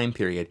time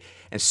period,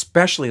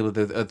 especially with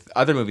the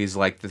other movies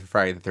like the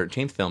Friday the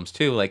 13th films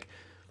too, like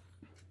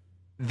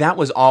that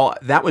was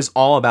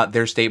all about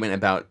their statement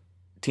about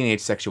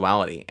teenage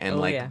sexuality and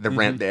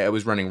it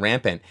was running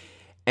rampant.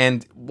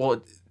 And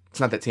well, it's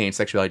not that teenage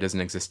sexuality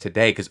doesn't exist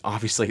today, because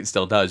obviously it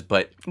still does,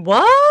 but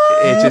What?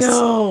 it just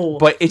No.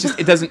 but it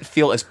doesn't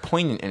feel as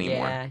poignant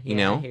anymore. Yeah, you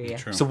yeah, know? I hear ya.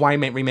 So why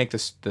remake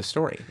the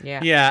story? Yeah.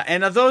 Yeah,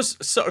 and of those,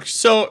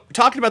 so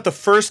talking about the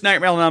first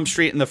Nightmare on Elm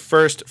Street and the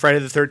first Friday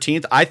the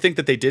 13th, I think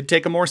that they did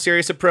take a more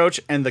serious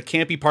approach, and the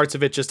campy parts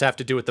of it just have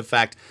to do with the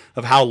fact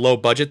of how low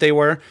budget they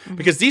were.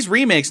 Because these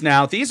remakes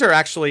now, these are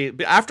actually,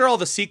 after all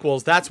the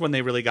sequels, that's when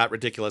they really got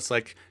ridiculous.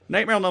 Like,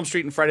 Nightmare on Elm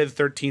Street and Friday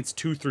the 13th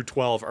 2 through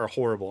 12 are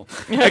horrible.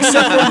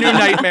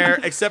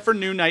 Except for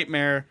New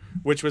Nightmare,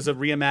 which was a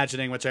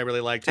reimagining, which I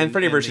really liked. And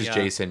Freddy vs.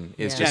 Jason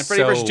is Yeah. just and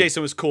Freddy so... vs.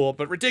 Jason was cool,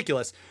 but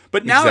ridiculous.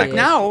 But now, Exactly.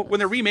 now when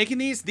they're remaking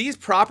these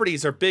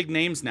properties are big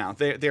names now.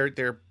 They're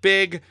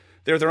big.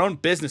 They're their own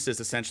businesses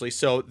essentially.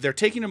 So they're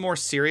taking them more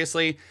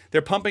seriously.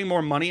 They're pumping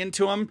more money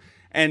into them,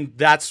 and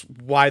that's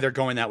why they're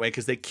going that way,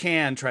 because they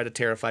can try to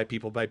terrify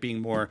people by being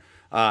more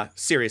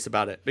serious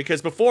about it.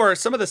 Because before,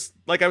 some of this,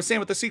 like I was saying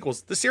with the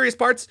sequels, the serious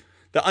parts.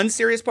 The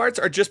unserious parts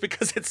are just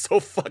because it's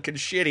so fucking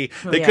shitty.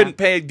 They couldn't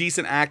pay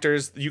decent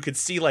actors. You could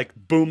see like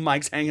boom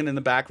mics hanging in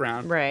the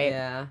background. Right.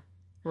 Yeah.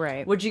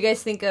 Right. What'd you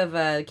guys think of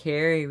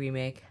Carrie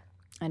remake?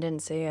 I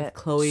didn't see it.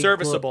 Chloe.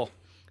 Serviceable.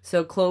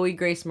 So Chloe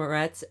Grace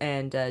Moretz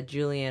and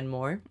Julianne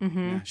Moore.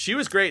 She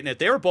was great in it.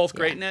 They were both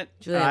great in it.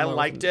 Julianne I Moore was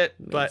liked it,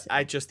 but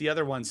amazing. the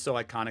other one's so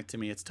iconic to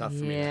me. It's tough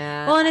for me.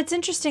 Yeah. Well, and it's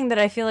interesting that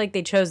I feel like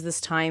they chose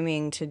this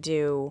timing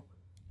to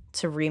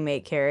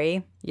remake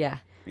Carrie Yeah.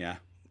 Yeah.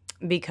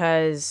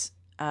 because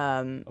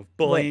Of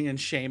bullying and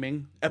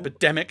shaming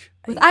epidemic.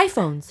 With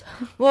iPhones.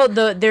 well,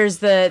 there's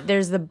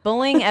the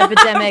bullying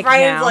epidemic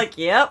now.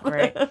 yep.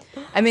 Right.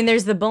 I mean,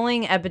 there's the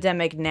bullying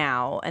epidemic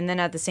now, and then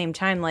at the same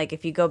time, like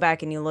if you go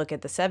back and you look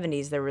at the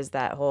 70s, there was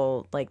that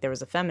whole there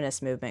was a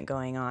feminist movement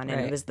going on, and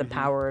Right. it was the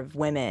power of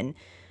women,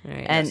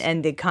 Right.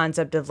 and the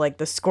concept of like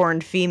the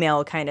scorned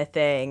female kind of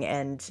thing,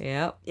 and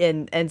Yep.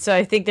 and so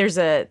I think there's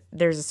a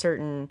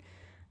certain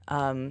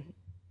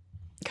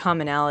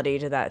commonality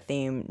to that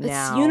theme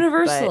now. It's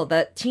universal but-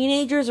 that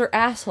teenagers are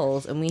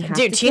assholes and we have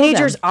Dude, to kill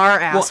teenagers them. are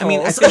assholes. I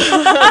mean, I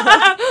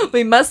think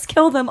We must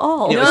kill them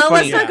all. You know, no, it's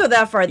let's funny. not go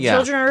that far. The Yeah.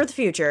 children are the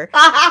future.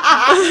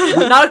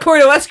 Not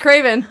according to Wes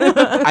Craven.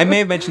 I may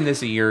have mentioned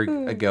this a year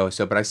ago,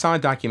 but I saw a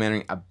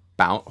documentary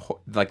about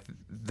like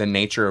the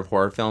nature of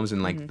horror films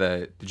and like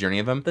the journey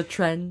of them. The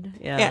trend.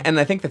 Yeah. Yeah, and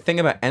I think the thing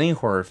about any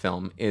horror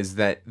film is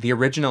that the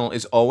original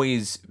is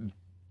always,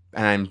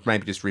 and I might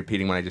be just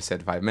repeating what I just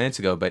said 5 minutes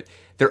ago, but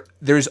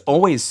there's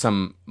always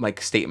some like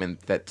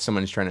statement that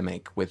someone's trying to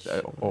make with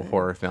a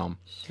horror film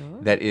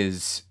that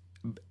is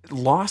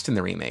lost in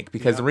the remake,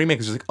 because the remake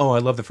is just like, oh, I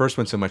love the first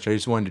one so much, I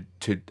just wanted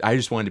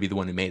to be the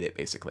one who made it,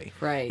 basically.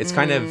 Right. It's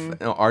kind of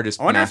artist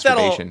I wonder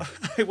masturbation.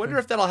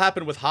 if that'll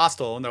happen with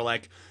Hostel, and they're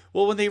like,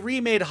 well, when they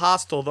remade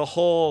Hostel, the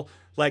whole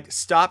like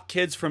stop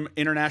kids from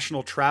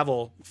international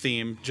travel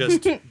theme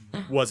just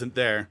wasn't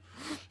there.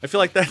 I feel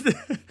like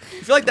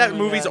that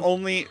movie's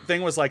only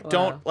thing was like,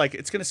 don't like,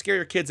 it's gonna scare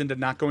your kids into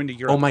not going to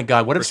Europe. Oh my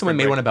god! What if for someone spring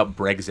made break. one about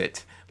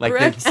Brexit? Like,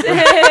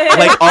 Brexit.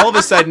 like all of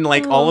a sudden,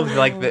 like all of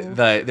like the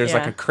there's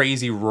like Yeah. a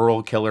crazy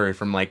rural killer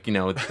from like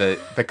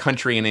the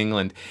country in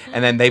England,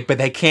 and then they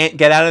can't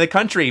get out of the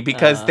country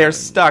because they're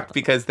stuck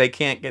because they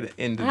can't get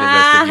into the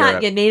rest of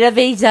Europe. You need a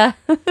visa.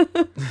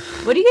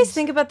 What do you guys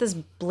think about this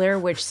Blair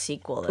Witch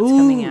sequel that's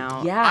coming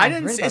out? Yeah. I I've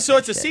didn't heard see. about So that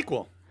it's a shit.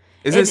 sequel.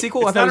 Is it a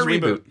sequel? I It's thought not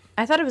it a was reboot.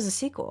 I thought it was a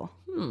sequel.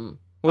 Well,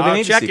 they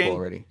made checking. the sequel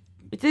already.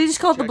 They just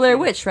call it the Blair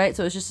Witch, right?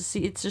 So it's just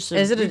it's just a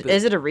Is it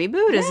reboot. a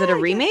reboot? Is it a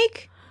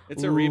remake?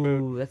 It's a reboot.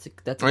 Ooh,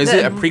 that's Or is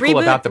it a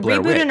prequel about the Blair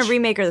reboot Witch? and a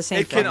remake are the same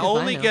It can thing.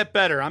 only know. get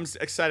better. I'm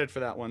excited for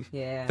that one.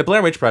 Yeah. The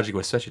Blair Witch Project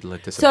was such a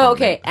disappointment. So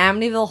okay,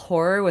 Amityville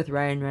Horror with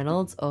Ryan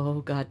Reynolds.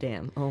 Oh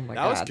goddamn! Oh my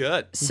That god. was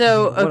good.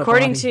 So What a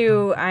according body.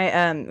 to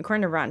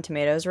according to Rotten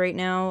Tomatoes right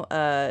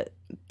now,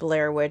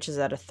 Blair Witch is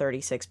at a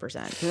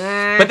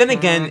 36%. But then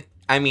again,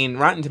 I mean,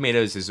 Rotten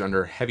Tomatoes is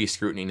under heavy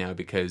scrutiny now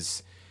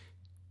because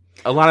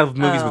a lot of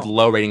movies with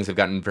low ratings have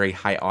gotten very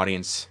high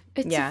audience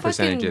It's Yeah. a fucking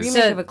Percentages.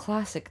 remake So- of a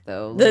classic,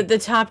 though. The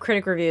top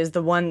critic review is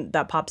the one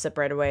that pops up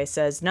right away.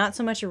 Says not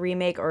so much a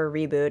remake or a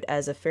reboot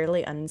as a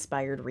fairly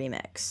uninspired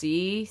remix.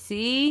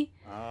 See,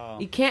 Oh.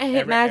 you can't hit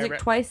Every- magic every-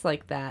 twice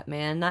like that,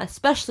 man. Not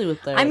especially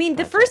with the. I mean,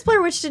 the first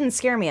Blair Witch didn't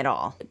scare me at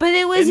all. but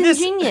it was In this-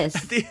 ingenious.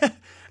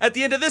 At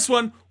the end of this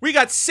one, we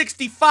got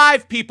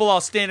 65 people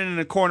all standing in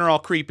a corner, all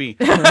creepy.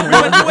 We went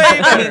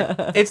way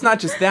better. It's not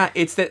just that.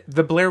 It's that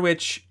the Blair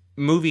Witch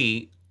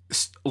movie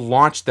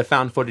launched the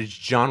found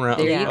footage genre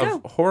There you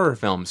of go. horror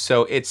films.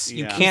 So it's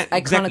you Yeah. can't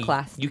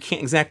Iconoclast. You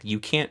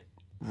can't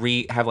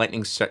have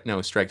lightning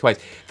strike twice.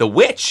 The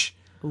Witch,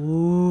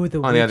 Ooh, the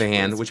on the other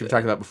hand, which we've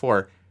talked about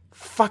before,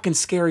 fucking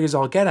scary as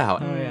all get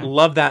out. Oh,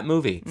 Love that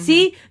movie.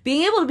 See,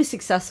 being able to be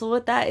successful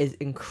with that is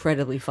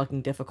incredibly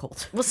fucking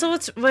difficult. Well, so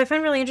what I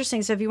find really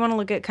interesting. So if you want to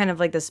look at kind of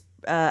like this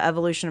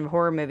evolution of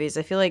horror movies,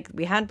 I feel like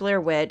we had Blair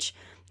Witch.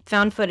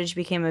 Found footage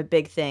became a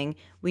big thing.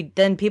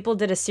 Then people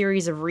did a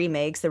series of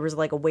remakes. There was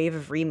like a wave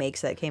of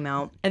remakes that came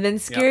out. And then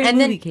Scary And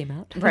Movie then- came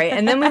out. Right,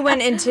 and then we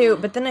went into,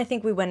 but then I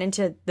think we went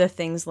into the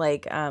things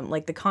like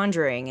The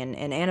Conjuring and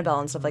Annabelle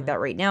and stuff like that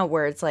right now,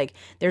 where it's like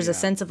there's a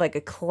sense of like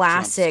a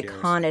classic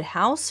scares. haunted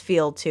house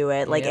feel to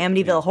it, like Yep.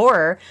 Amityville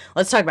Horror.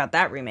 Let's talk about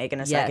that remake in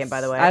a second,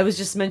 by the way. I was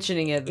just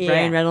mentioning it. Yeah.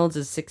 Ryan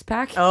Reynolds' six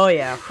pack. oh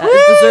yeah,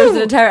 That deserves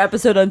an entire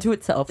episode unto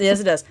itself.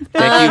 yes it does.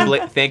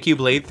 Thank you,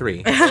 Blade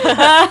 3.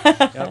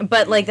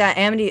 But like that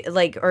Amity,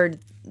 like or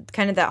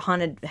kind of that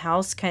haunted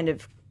house kind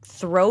of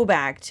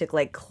throwback to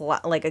like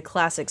like a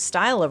classic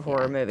style of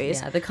horror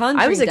movies. Yeah, The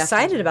Conjuring I was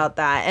excited definitely. about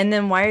that, and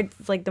then why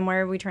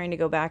are we trying to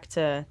go back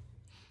to?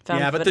 Found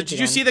Yeah, but footage did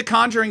you again? see The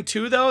Conjuring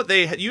 2, though?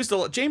 They had used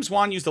James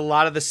Wan used a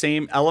lot of the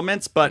same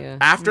elements, but Yeah.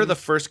 after the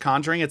first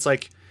Conjuring, it's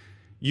like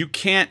you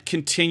can't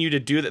continue to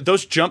do that.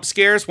 Those jump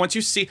scares, once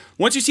you see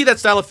that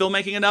style of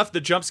filmmaking enough,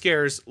 the jump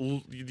scares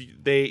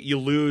you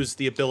lose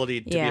the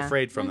ability to be Yeah.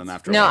 afraid from them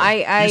after. No, a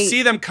while. I you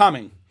see them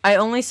coming. I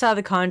only saw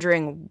The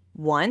Conjuring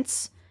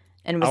once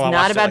and was Oh, I not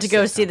watched it about like to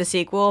go 6 see the times.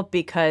 sequel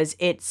because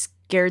it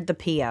scared the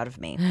pee out of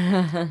me.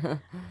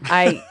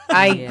 I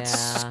Yeah.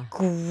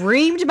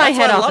 screamed my That's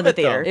why head I off love in the it,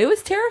 though. theater. It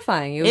was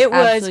terrifying. It was, It was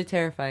absolutely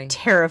terrifying.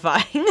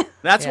 Terrifying.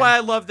 That's Yeah. why I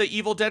love the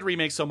Evil Dead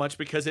remake so much,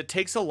 because it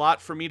takes a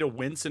lot for me to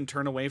wince and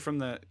turn away from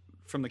the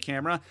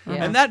camera. Yeah.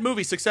 And that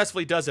movie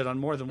successfully does it on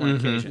more than one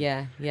occasion.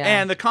 Yeah, yeah.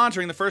 And The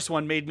Conjuring, the first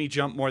one, made me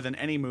jump more than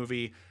any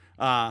movie.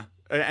 I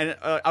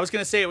was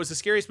going to say it was the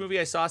scariest movie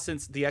I saw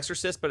since The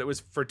Exorcist, but it was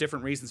for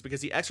different reasons,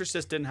 because The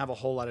Exorcist didn't have a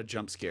whole lot of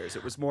jump scares.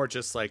 It was more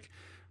just like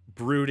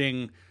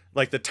brooding,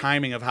 like the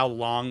timing of how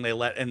long they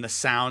let, and the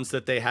sounds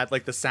that they had,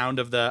 like the sound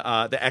of the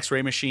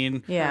X-ray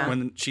machine Yeah.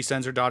 when she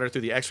sends her daughter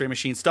through the X-ray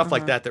machine, stuff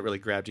like that really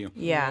grabbed you.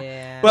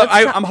 Yeah. But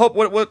I'm hope.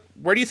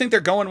 Where do you think they're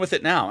going with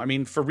it now? I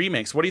mean, for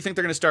remakes, what do you think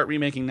they're going to start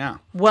remaking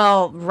now?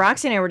 Well,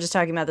 Roxy and I were just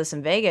talking about this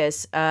in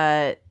Vegas.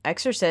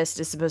 Exorcist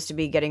is supposed to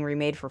be getting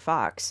remade for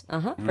Fox. For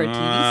a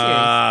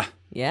TV series.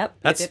 Yep.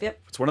 That's Yep.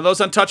 it's one of those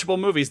untouchable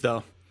movies,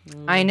 though.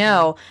 I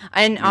know.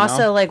 And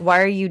also, know? like, why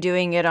are you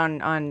doing it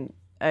on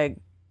a,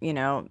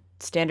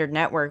 standard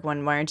network why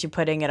aren't you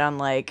putting it on,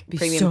 like,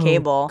 premium So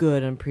cable?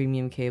 Good on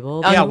premium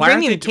cable. On Yeah, why aren't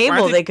premium they- why aren't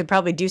cable, they- they could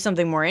probably do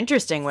something more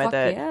interesting with Fuck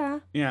it. yeah.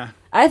 Yeah.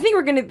 I think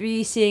we're going to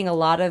be seeing a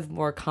lot of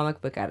more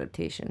comic book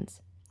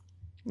adaptations.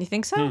 You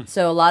think so?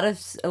 So a lot of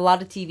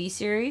TV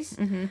series.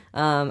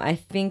 I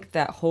think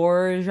that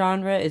horror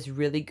genre is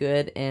really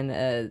good in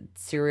a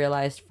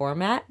serialized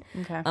format.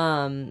 Okay.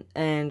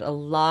 And a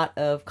lot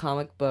of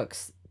comic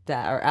books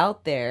that are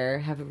out there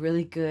have a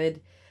really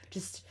good,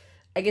 just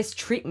I guess,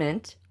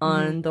 treatment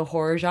on the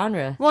horror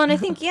genre. Well, and I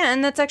think, yeah,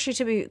 and that's actually,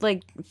 to be,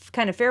 like,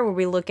 kind of fair, where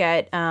we look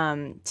at,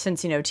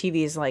 since,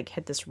 TV's, like,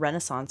 hit this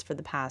renaissance for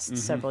the past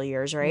several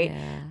years, right?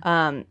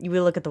 Yeah. We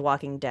look at The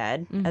Walking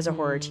Dead as a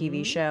horror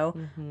TV show.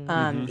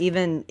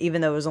 Even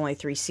though it was only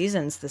 3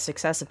 seasons, the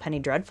success of Penny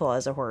Dreadful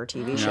as a horror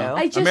TV show.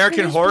 I just American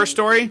finished Horror Penny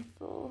Story.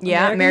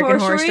 Yeah, American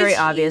Horror Story, is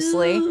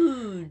obviously.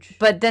 huge.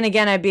 But then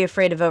again, I'd be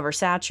afraid of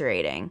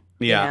oversaturating.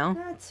 Yeah. You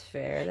know? That's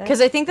fair.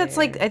 Because I think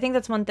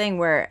that's one thing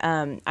where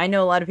I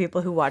know a lot of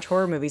people who watch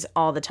horror movies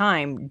all the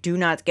time do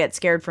not get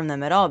scared from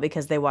them at all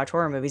because they watch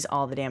horror movies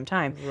all the damn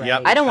time.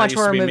 Yep. I don't That watch used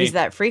to horror be me. movies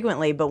that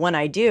frequently, but when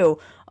I do,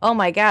 oh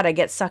my god, I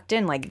get sucked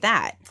in like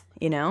that.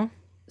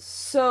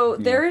 So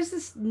there is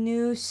this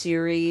new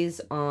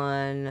series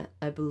on,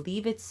 I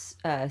believe it's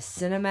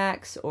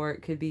Cinemax, or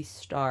it could be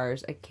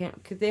Stars. I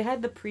can't, because they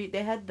had the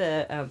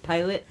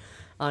pilot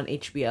on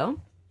HBO.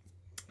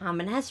 And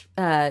it has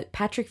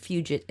Patrick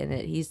Fugit in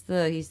it. He's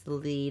the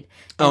lead.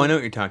 Oh, I know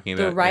what you're talking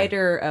about. The yeah.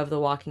 writer of The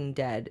Walking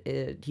Dead.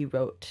 He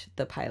wrote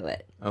the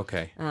pilot.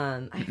 Okay.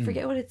 I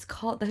forget what it's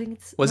called. I think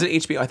it's Was it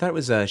HBO? I thought it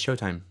was a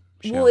Showtime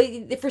show.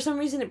 well. For some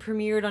reason, it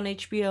premiered on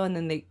HBO, and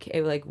then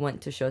it like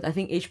went to shows. I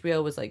think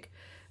HBO was like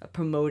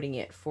promoting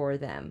it for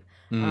them.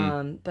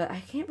 But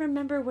I can't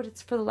remember what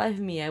it's for the life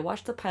of me. I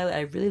watched the pilot. I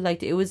really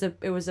liked it. It was a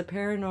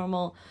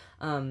paranormal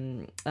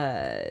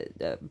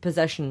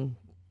possession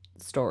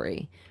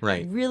story.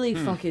 Right. Really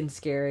fucking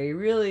scary.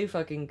 Really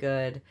fucking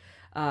good.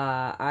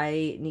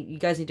 You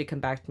guys need to come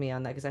back to me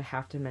on that because I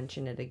have to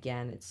mention it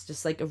again. It's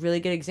just like a really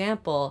good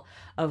example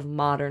of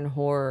modern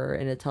horror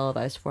in a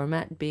televised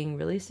format being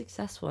really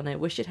successful, and I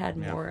wish it had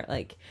more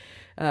like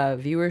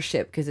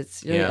viewership because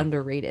it's really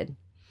underrated.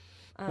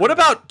 What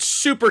about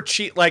super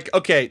cheap? Like,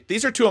 okay,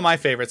 these are two of my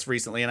favorites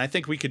recently, and I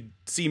think we could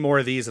see more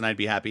of these, and I'd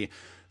be happy.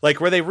 Like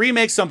where they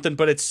remake something,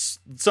 but it's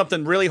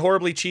something really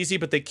horribly cheesy,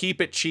 but they keep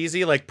it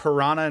cheesy, like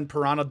Piranha and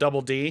Piranha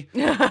Double D,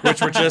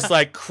 which were just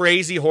like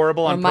crazy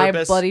horrible on My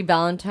purpose. Bloody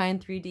Valentine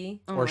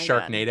 3D. or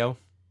Sharknado.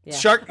 Yeah.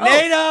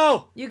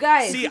 Sharknado! You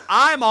guys. See,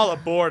 I'm all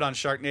aboard on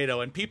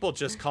Sharknado, and people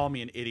just call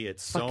me an idiot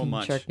so Fucking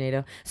much.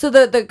 Sharknado. So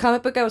the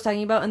comic book I was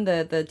talking about in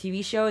the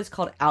TV show is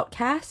called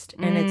Outcast,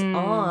 and it's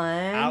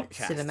on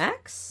Outcast.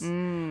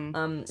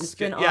 Cinemax. It's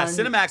been Yeah, on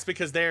Cinemax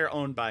because they're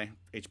owned by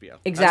HBO.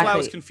 That's Exactly. why I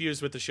was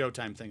confused with the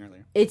Showtime thing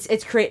earlier.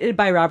 It's created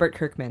by Robert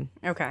Kirkman.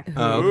 Okay.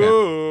 Oh, okay.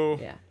 Ooh.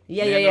 Yeah.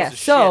 Man knows his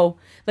So,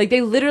 like,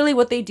 they literally,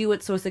 what they do,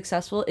 what's so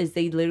successful is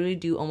they literally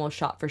do almost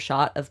shot for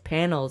shot of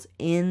panels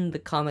in the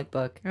comic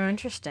book Oh,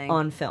 interesting.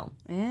 on film.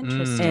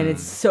 Interesting. And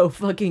it's so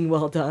fucking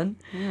well done.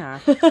 Yeah.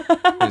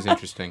 It was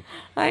interesting.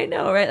 I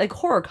know, right? Like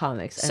horror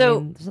comics. So- I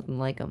mean, there's nothing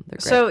like them. They're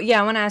great. So yeah,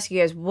 I want to ask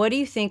you guys, what do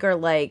you think are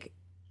like,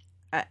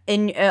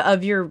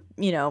 of your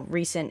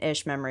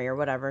recent-ish memory or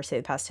whatever, say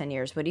the past 10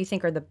 years, what do you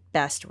think are the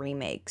best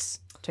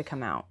remakes to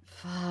come out?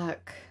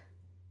 Fuck.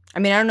 I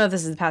mean, I don't know if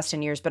this is the past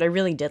 10 years, but I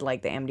really did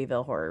like the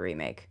Amityville Horror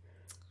remake.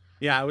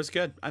 Yeah, it was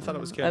good. I thought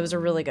it was good. That was a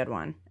really good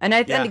one, and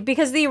I Yeah.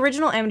 because the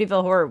original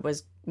Amityville Horror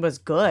was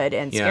good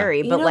and Yeah. scary,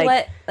 You but know like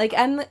what? Like,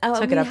 I mean,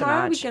 took it up a how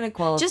are we notch. going to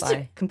qualify? Just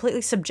a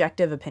completely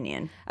subjective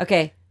opinion.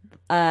 Okay.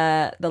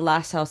 The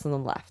Last House on the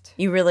Left.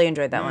 You really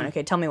enjoyed that one.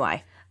 Okay, tell me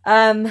why.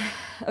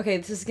 Okay,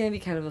 this is gonna be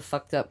kind of a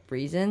fucked up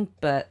reason,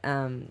 but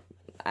I'm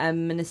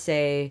gonna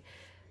say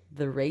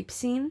the rape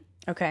scene.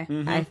 Okay.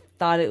 I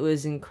thought it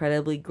was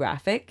incredibly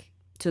graphic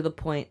to the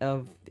point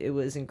of it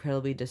was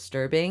incredibly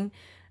disturbing,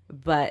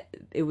 but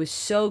it was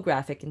so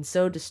graphic and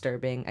so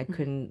disturbing I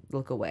couldn't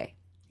look away.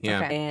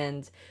 Yeah. Okay.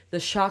 And the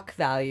shock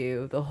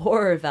value, the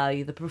horror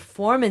value, the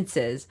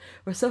performances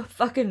were so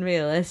fucking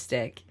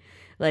realistic.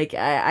 Like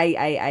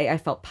I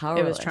felt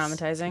powerless.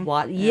 traumatizing?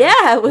 What?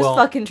 Yeah, it was Well-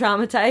 fucking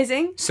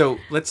traumatizing. So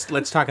let's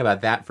talk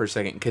about that for a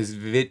second, because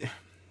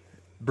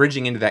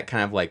bridging into that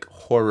kind of like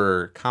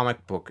horror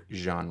comic book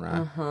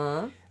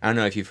genre. I don't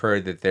know if you've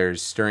heard that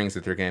there's stirrings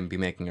that they're going to be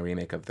making a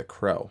remake of The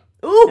Crow.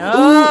 Ooh,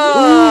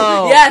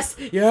 Oh. yes,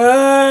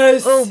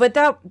 yes. Oh, but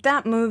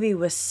that movie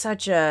was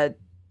such a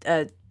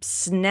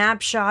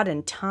snapshot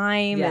in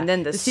time, Yeah. and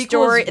then the The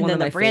sequel is story, one and of then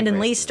the my Brandon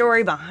Lee favorites.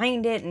 story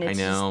behind it, and it's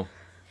I know. Just,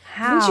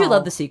 how? Didn't you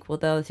love the sequel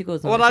though? The sequel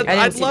was Well, one of my I'd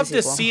favorites. see the love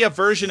to sequel. see a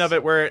version of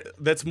it where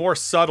that's more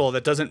subtle,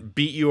 that doesn't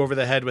beat you over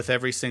the head with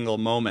every single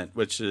moment,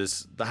 which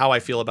is how I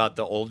feel about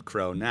the old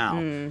Crow now.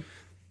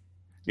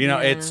 You know,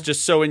 it's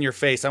just so in your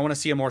face. I want to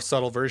see a more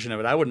subtle version of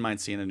it. I wouldn't mind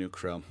seeing a new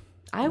Crow.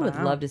 I would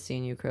love to see a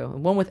new Crow,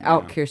 one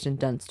without Kirsten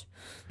Dunst.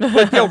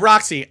 Yo,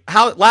 Roxy,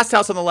 Last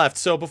House on the Left.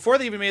 So before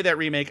they even made that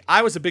remake,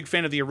 I was a big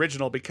fan of the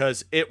original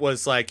because it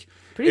was like,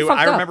 Pretty fucked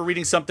I up. remember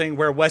reading something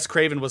where Wes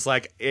Craven was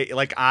like,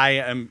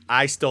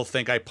 I still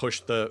think I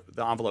pushed the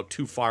envelope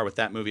too far with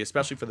that movie,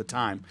 especially for the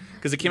time,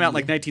 because it came out in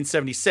like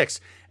 1976.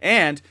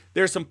 And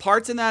there's some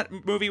parts in that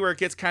movie where it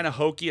gets kind of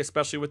hokey,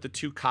 especially with the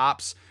two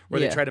cops,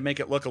 where Yeah. they try to make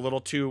it look a little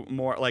too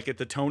more like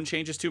the tone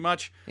changes too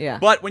much. Yeah.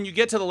 But when you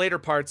get to the later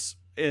parts,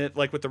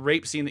 like with the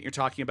rape scene that you're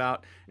talking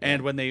about,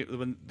 and when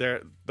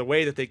they're the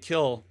way that they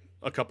kill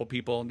a couple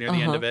people near the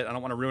end of it, I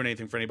don't want to ruin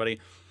anything for anybody.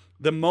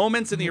 The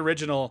moments in the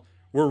original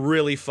were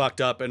really fucked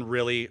up and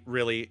really,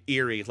 really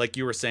eerie, like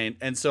you were saying.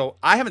 And so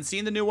I haven't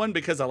seen the new one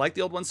because I like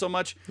the old one so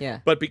much. Yeah.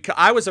 But because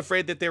I was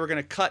afraid that they were going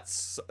to cut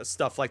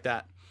stuff like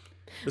that.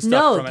 The stuff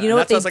No, from it. you know And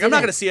what that's why I was they like, I'm not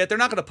didn't. going to see it. They're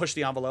not going to push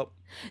the envelope.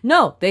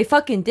 No, they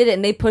fucking did it,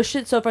 and they pushed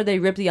it so far they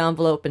ripped the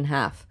envelope in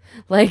half.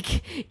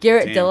 Like,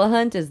 Garrett Damn.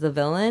 Dillahunt is the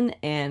villain,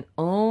 and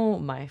oh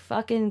my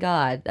fucking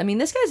god. I mean,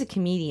 this guy's a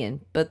comedian,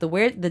 but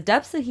the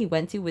depths that he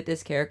went to with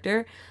this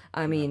character,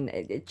 I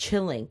mean,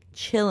 chilling.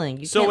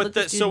 You So can't with look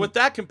this dude- with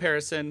that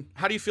comparison,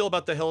 how do you feel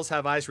about the Hills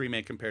Have Eyes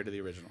remake compared to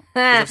the original?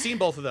 'Cause I've seen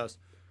both of those.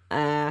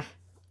 I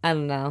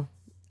don't know.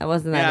 I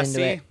wasn't that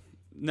into it.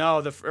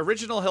 No, the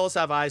original Hills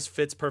Have Eyes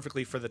fits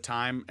perfectly for the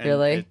time. And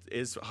Really? It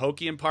is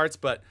hokey in parts,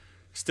 but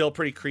still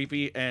pretty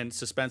creepy and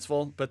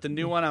suspenseful. But the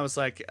new one, I was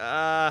like,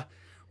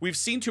 we've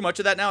seen too much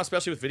of that now,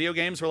 especially with video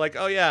games. We're like,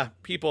 oh yeah,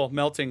 people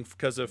melting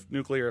because of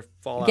nuclear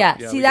fallout. Yeah,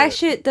 we see, get that it.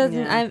 shit doesn't.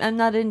 Yeah. I'm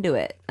not into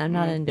it. I'm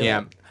not into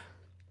Yeah. it.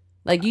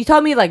 Like, you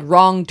told me, like,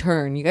 Wrong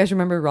Turn. You guys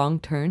remember Wrong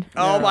Turn?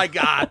 Oh my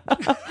god.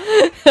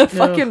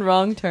 Fucking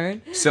Wrong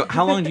Turn. So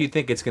how long do you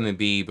think it's going to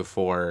be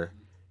before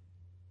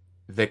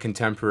the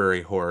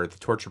contemporary horror, the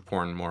torture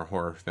porn, more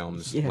horror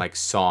films Yeah. like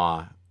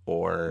Saw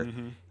or,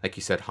 like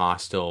you said,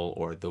 Hostel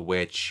or The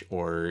Witch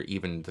or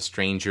even The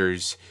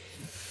Strangers?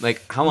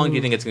 Like, how long do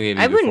you think it's going to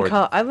be I before?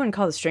 wouldn't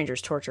call the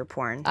Strangers torture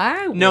porn.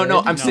 I No, would.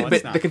 I'm No, saying, it's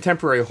but not. the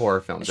contemporary horror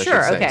films. I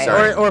Sure, should say. okay,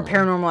 Sorry. or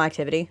Paranormal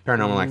Activity.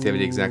 Paranormal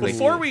Activity, exactly.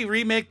 Before we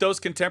remake those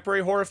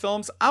contemporary horror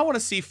films, I want to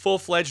see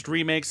full-fledged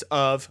remakes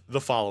of the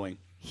following.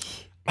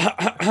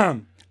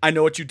 I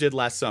Know What You Did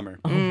Last Summer.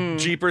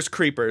 Jeepers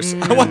Creepers.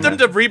 I want them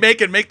to remake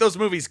and make those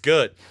movies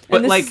good. But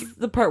And this like, is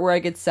the part where I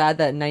get sad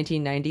that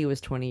 1990 was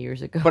 20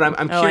 years ago. but I'm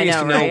Oh, I curious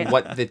know, to know right?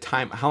 what the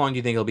time. How long do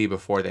you think it'll be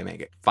before they make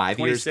it? 5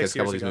 years? 26 Because a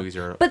couple of years these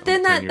ago. movies are. But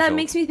then 10 that years old.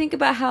 makes me think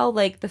about how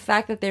like the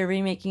fact that they're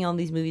remaking all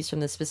these movies from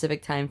the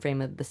specific time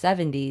frame of the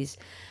 70s,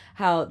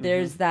 how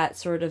there's that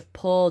sort of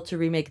pull to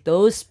remake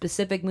those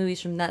specific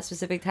movies from that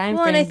specific time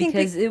Well, and frame I think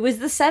because it was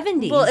the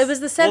 70s. Well, it was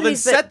the 70s. Well, then but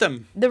set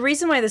them. The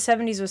reason why the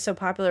 70s was so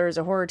popular as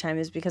a horror time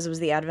is because it was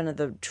the advent of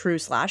the true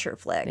slasher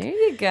flick. There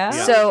you go.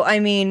 So, I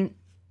mean,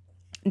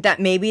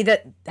 that maybe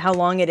that how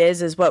long it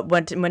is what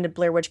when did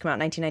Blair Witch come out?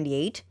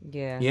 1998.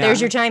 Yeah. Yeah.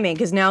 There's your timing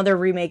because now they're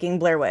remaking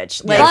Blair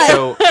Witch. Like,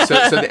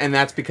 Yeah, and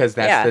that's because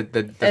that's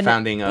Yeah. the And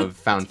founding of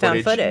found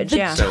footage. The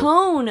yeah.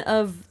 tone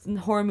of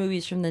horror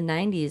movies from the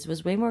 90s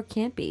was way more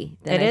campy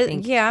than it I is,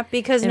 think. yeah,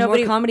 because And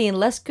nobody. more comedy and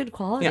less good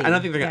quality. Yeah, I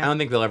don't think Yeah. I don't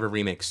think they'll ever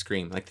remake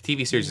Scream. Like the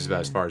TV series is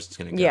about as far as it's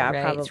gonna go. Yeah.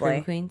 right? probably.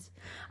 Scream Queens.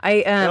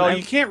 Well, I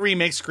you can't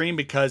remake Scream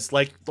because,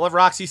 like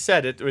Roxy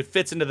said, it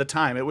fits into the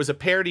time. It was a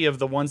parody of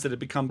the ones that had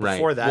become Right.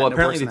 before that. Well, and it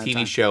apparently works the in that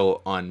TV time.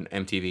 show on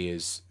MTV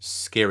is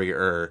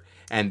scarier,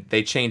 and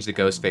they changed the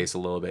ghost face a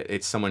little bit.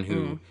 It's someone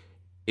who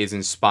is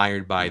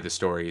inspired by the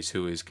stories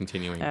who is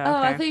continuing. Oh,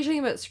 I okay. thought you were talking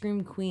about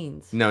Scream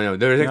Queens. No,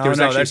 there's No,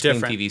 actually a they're Scream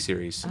different. TV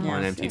series on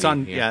MTV. It's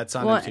on. Yeah, it's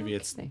on Well, MTV.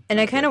 It's And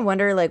I kind of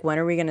wonder, like, when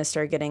are we gonna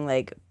start getting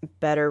like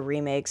better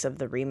remakes of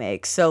the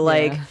remakes? So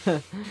like,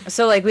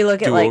 we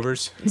look at like,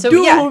 Do-overs. so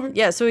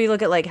yeah. So we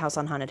look at like House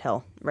on Haunted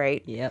Hill,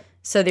 right? Yep.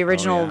 So the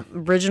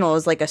original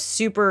is like a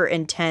super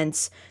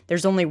intense.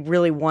 There's only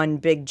really one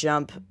big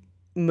jump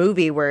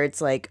movie where it's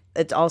like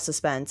it's all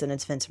suspense and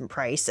it's Vincent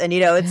Price, and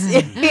it's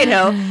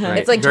Right.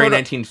 it's like very total,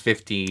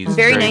 1950s.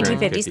 very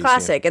 1950s yeah.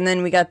 classic. And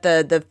then we got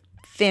the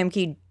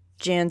Famke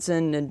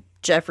Janssen and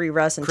Jeffrey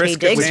Russ and Chris Taye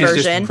Diggs Which is just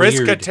version. Chris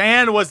Weird.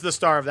 Kattan was the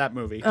star of that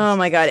movie. Oh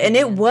my god, and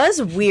it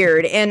was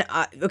weird. And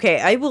okay,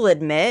 I will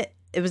admit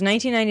it was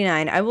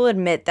 1999. I will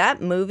admit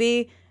that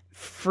movie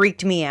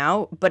freaked me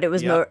out, but it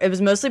was Yep. it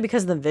was mostly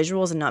because of the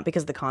visuals and not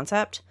because of the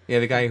concept. Yeah,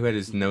 the guy who had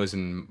his nose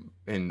and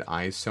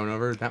eyes sewn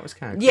over, that was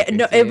kind of Yeah,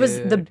 no, it was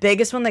the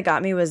biggest one that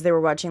got me was they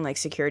were watching like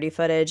security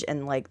footage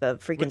and like the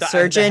freaking the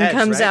surgeon heads,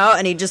 comes right? out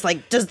and he just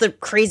like does the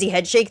crazy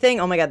head shake thing.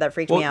 Oh my god, that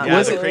freaked me out. Yeah,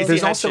 was the it- crazy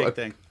there's head also shake a,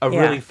 thing. a Yeah.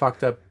 really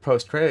fucked up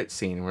post-credit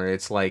scene where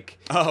it's like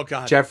Oh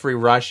god. Jeffrey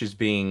Rush is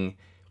being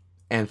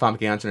and Famke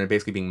Janssen are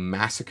basically being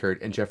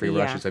massacred, and Jeffrey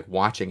Rush Yeah. is like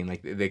watching, and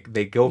like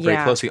they go very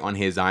Yeah. closely on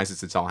his eyes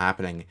as it's all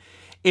happening.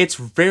 It's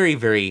very,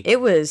 very It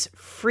was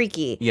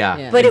freaky.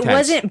 Yeah. But intense. it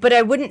wasn't. But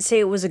I wouldn't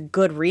say it was a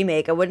good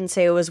remake. I wouldn't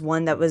say it was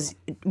one that was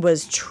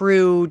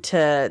true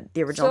to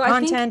the original So I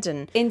think content.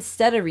 And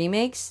instead of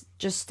remakes,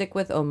 just stick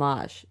with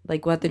homage,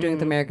 like what they're doing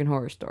with American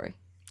Horror Story.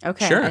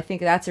 okay, Sure. I think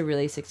that's a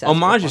really successful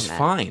homage is format.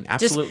 fine,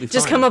 absolutely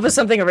just fine. come up with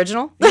something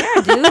original. Yeah,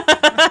 dude.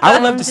 I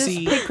would love to Just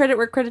see. pay credit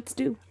where credit's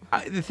due.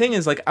 The thing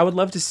is, like, I would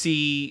love to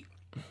see.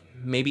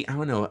 Maybe I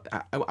don't know.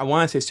 I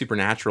want to say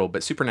supernatural,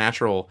 but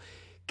supernatural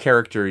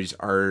characters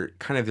are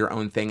kind of their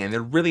own thing, and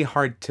they're really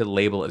hard to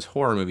label as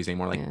horror movies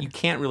anymore. Like you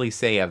can't really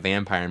say a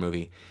vampire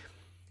movie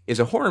is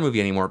a horror movie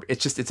anymore.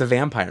 It's a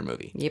vampire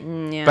movie. Yep.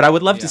 Yeah. But I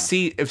would love to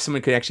see if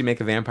someone could actually make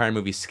a vampire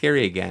movie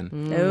scary again,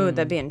 Oh,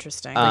 that'd be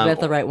interesting. Let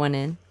the right one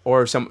in.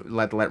 or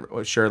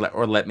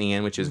let me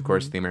in, which is of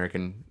course the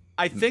American.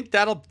 I think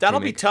that'll be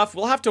Remake. tough.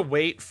 We'll have to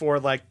wait for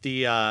like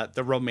the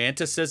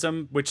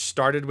romanticism, which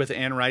started with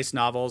Anne Rice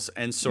novels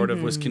and sort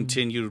of was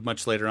continued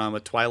much later on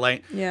with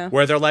Twilight. Yeah.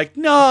 Where they're like,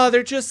 no,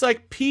 they're just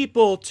like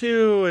people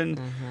too, and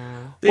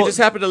they just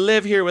happen to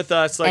live here with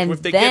us. Like And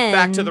if they get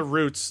back to then- the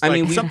roots, I like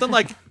mean, we- something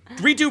like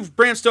redo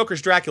Bram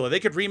Stoker's Dracula. They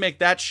could remake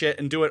that shit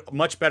and do it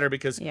much better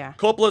because Yeah.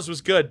 Coppola's was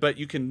good, but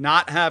you can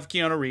not have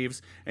Keanu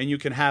Reeves and you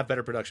can have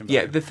better production value.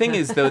 Yeah, the thing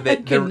is though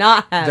that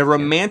Cannot have the it.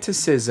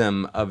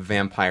 romanticism of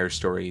vampire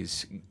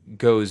stories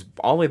goes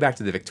all the way back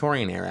to the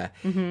Victorian era,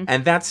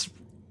 and that's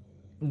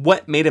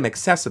what made them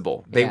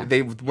accessible.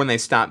 They when they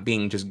stopped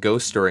being just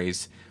ghost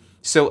stories.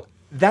 So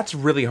that's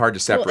really hard to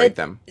separate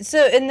them. So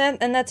and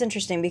that's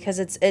interesting because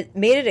it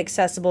made it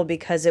accessible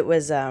because it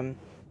was a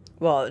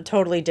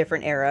totally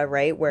different era,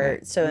 right? Where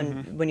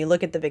when you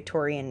look at the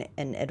Victorian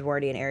and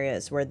Edwardian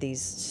areas where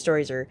these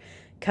stories are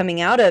coming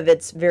out of,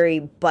 it's very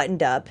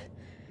buttoned up,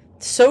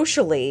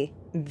 socially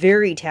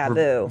very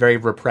taboo. Very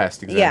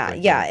repressed.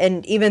 Exactly. Yeah.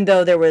 And even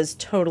though there was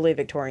totally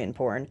Victorian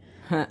porn,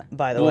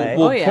 by the way.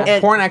 Well, Oh, yeah.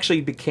 And- porn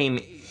actually became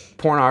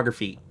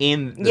pornography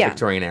in the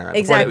Victorian era. Before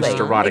Exactly. it was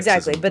just eroticism.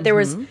 Exactly. But there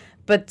was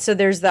so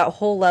there's that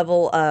whole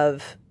level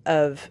of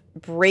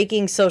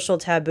breaking social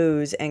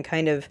taboos and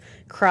kind of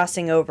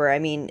crossing over. I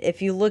mean,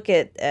 if you look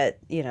at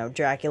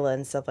Dracula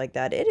and stuff like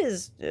that,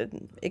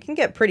 it can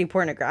get pretty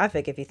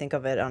pornographic if you think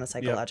of it on a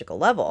psychological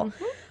level.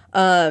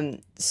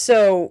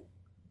 So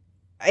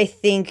I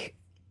think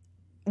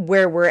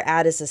where we're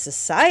at as a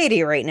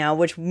society right now,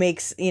 which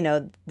makes,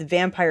 the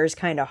vampires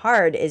kind of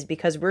hard, is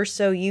because we're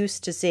so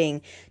used to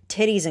seeing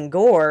titties and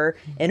gore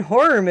in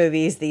horror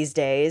movies these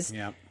days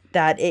Yeah.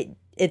 that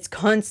it's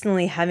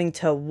constantly having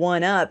to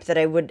one up that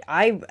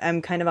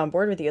I'm kind of on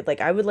board with you.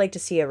 Like, I would like to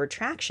see a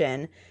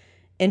retraction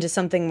into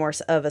something more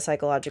of a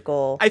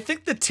psychological. I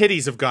think the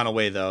titties have gone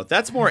away though.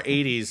 That's more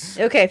 80s.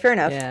 Okay, fair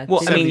enough. Yeah.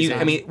 Well, I mean,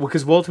 70s.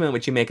 because ultimately,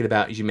 what you make it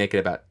about is you make it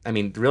about. I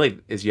mean, really,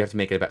 is you have to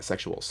make it about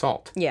sexual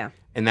assault. Yeah.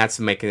 And that's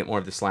making it more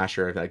of the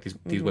slasher. Like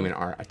these women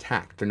are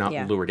attacked. They're not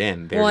Yeah. lured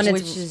in. They're Well, and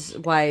just- Which is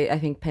why I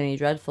think Penny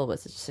Dreadful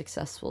was such a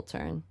successful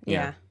turn.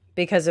 Yeah.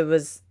 Because it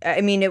was,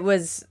 I mean, it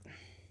was,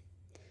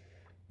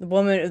 the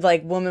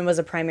woman was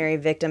a primary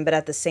victim, but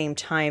at the same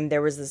time,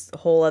 there was this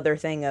whole other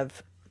thing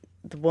of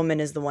the woman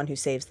is the one who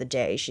saves the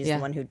day. She's Yeah.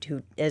 the one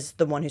who is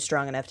the one who's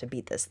strong enough to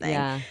beat this thing.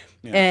 Yeah.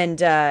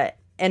 And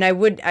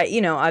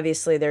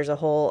obviously there's a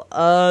whole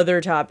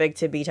other topic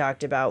to be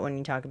talked about when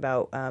you talk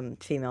about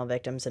female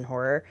victims in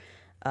horror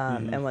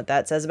and what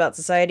that says about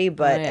society.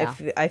 But yeah.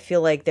 I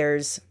feel like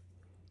there's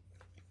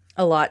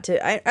a lot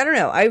to I don't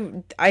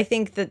know. I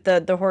think that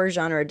the horror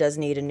genre does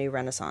need a new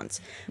renaissance.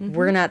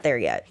 We're not there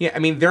yet. Yeah, I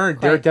mean, there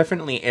are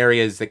definitely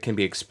areas that can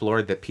be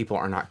explored that people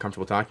are not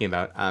comfortable talking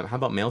about. How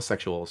about male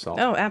sexual assault?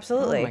 Oh, Oh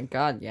absolutely. my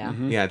God, yeah.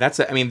 Yeah,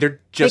 I mean, they're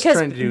just Because-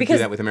 trying to do because-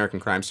 that with American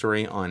Crime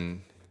Story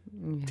on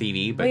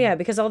TV. But Well, yeah,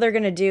 because all they're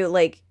gonna do,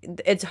 like,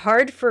 it's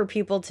hard for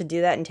people to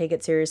do that and take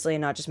it seriously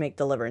and not just make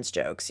deliverance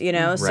jokes, you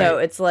know. So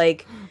Right. it's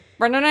like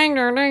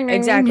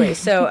exactly.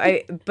 So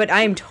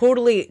I'm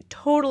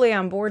totally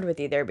on board with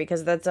you there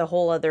because that's a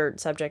whole other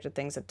subject of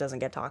things that doesn't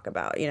get talked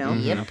about, you know.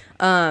 Yep.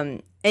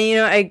 And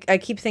I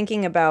keep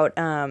thinking about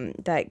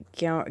that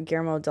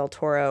Guillermo del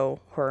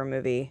Toro horror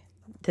movie,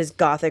 his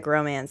gothic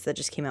romance that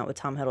just came out with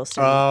Tom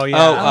Hiddleston. Oh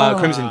yeah.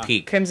 Crimson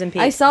Peak Crimson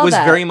Peak. I saw was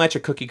that. very much a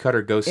cookie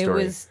cutter ghost It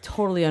story. was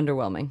totally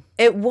underwhelming.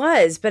 It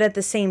was, but at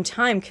the same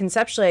time,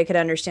 conceptually, I could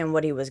understand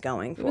what he was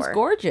going for. It was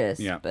gorgeous.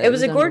 Yeah. but It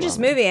was a gorgeous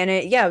underwhelming. movie, and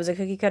it was a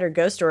cookie cutter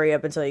ghost story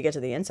up until you get to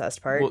the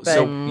incest part. Well,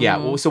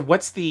 but so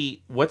what's the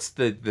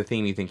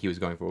theme you think he was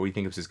going for? What do you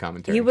think was his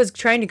commentary? he was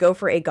trying to go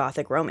for a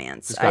gothic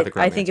romance. Just gothic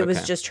I think it romance,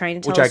 was okay. just trying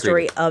to Which tell I a agree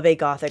story with. of a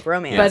gothic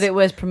romance. But it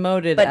was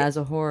promoted But- as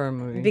a horror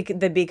movie.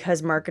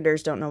 because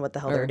marketers don't know what the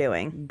hell they're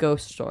doing.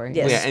 Ghost story.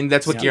 Yes. Yeah, and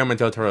that's what Guillermo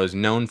del Toro is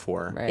known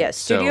for. Right. Yeah,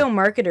 studio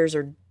marketers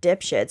are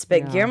dipshits,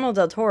 but Guillermo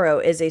del Toro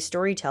is a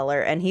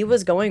storyteller, and he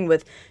was going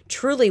with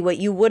truly what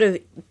you would have.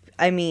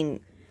 I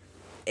mean,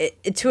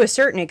 to a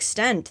certain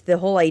extent, the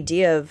whole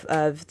idea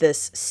of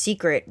this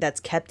secret that's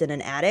kept in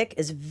an attic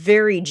is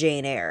very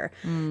Jane Eyre.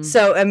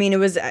 So I mean, it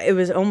was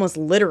almost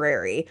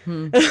literary,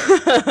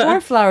 More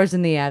flowers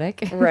in the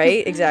attic.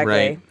 right? Exactly.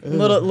 Right.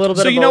 Little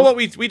bit. So of you know both.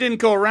 what we didn't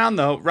go around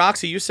though.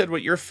 Roxy, you said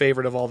what your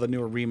favorite of all the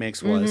newer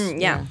remakes was.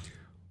 Yeah.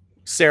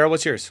 Sarah,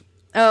 what's yours?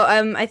 Oh,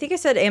 I think I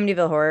said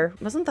Amityville Horror.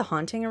 Wasn't The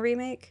Haunting a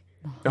remake?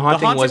 The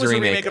Haunting, The Haunting was a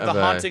remake of The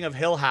Haunting of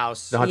Hill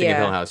House. The Haunting of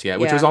Yeah. Hill House, yeah,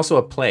 which Yeah. was also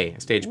a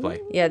stage play.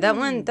 Yeah, that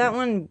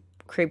one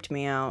creeped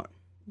me out.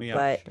 Yeah.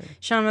 But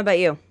Sean, what about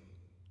you?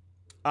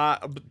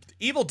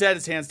 Evil Dead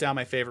is hands down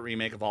my favorite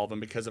remake of all of them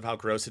because of how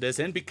gross it is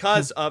and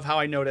because of how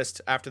I noticed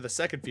after the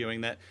second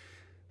viewing that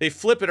they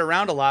flip it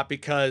around a lot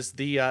because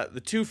the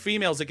two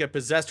females that get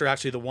possessed are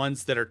actually the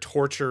ones that are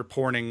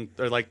torturing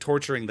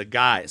the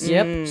guys.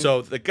 Yep.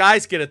 So the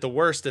guys get it the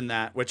worst in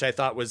that, which I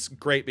thought was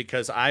great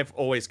because I've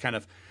always kind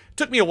of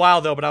took me a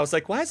while though, but I was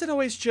like, why is it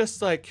always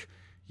just like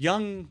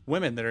young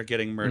women that are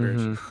getting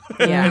murdered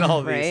in all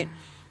of these? right.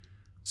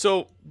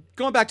 So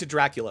going back to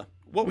Dracula,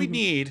 what we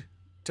need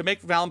to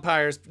make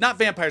not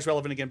vampires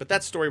relevant again, but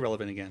that story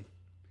relevant again,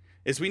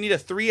 is we need a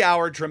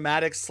 3-hour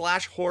dramatic /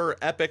 horror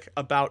epic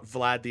about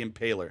Vlad the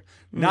Impaler.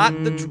 Not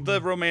the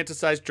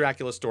romanticized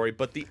Dracula story,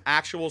 but the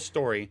actual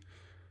story.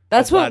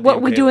 That's Vlad what the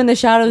we do Impaler. in the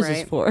shadows is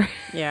Right. for.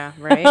 Yeah,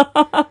 right.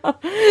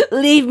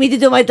 Leave me to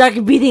do my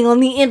dark beating on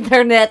the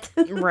internet.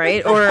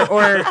 Right,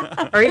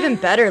 or even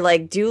better,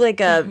 like do like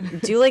a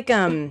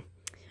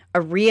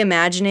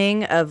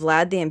reimagining of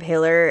Vlad the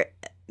Impaler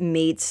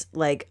meets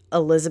like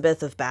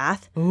Elizabeth of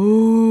Bath,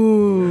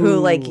 who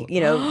like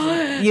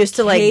used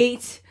to like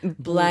Kate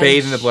Blanchett.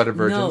 Bathe in the blood of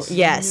virgins.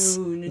 yes,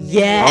 No, no, no.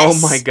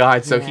 yes. Oh my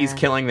God! So he's Yeah.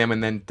 killing them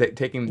and then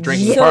drinking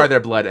part of their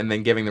blood and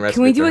then giving the rest.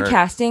 Can of we it do to a her.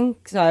 casting?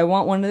 So I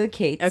want one of the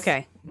Kates.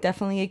 Okay.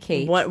 Definitely a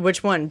Kate.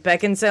 Which one?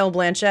 Beckinsale,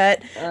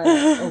 Blanchett.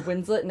 Or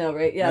Winslet? No,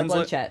 right? Yeah,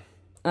 Winslet.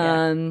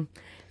 Blanchett.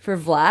 For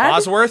Vlad,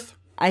 Bosworth?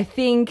 I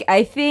think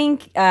Gary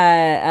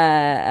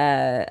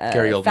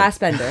Oldman.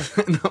 Fassbender.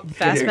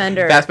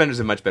 Fassbender. Fassbender's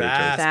a much better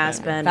choice.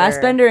 Fassbender.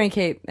 Fassbender and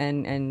Kate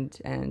and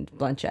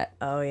Blanchett.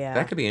 Oh yeah.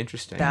 That could be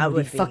interesting. That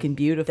would be Fucking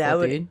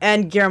beautiful, dude.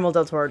 And Guillermo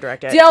del Toro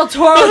directed. Del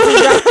Toro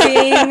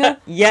directing.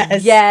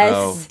 Yes. Yes.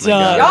 Oh, my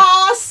God.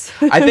 Yes.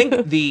 I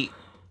think the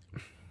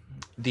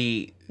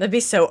That'd be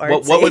so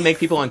artsy. what would make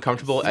people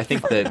uncomfortable, I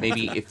think that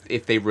maybe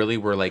if they really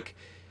were like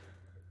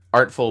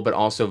artful but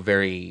also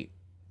very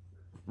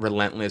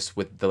relentless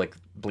with the like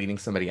bleeding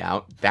somebody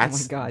out,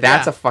 that's God,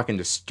 that's yeah. a fucking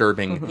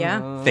disturbing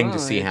Yeah. thing to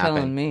see you're happen.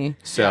 telling me.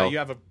 So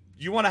Yeah,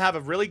 you want to have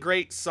a really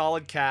great,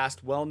 solid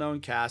cast, well-known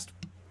cast,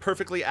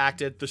 perfectly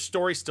acted. The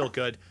story's still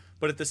good,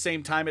 but at the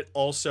same time, it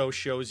also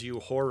shows you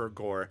horror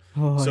gore,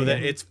 so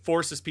that it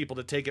forces people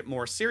to take it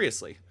more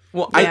seriously.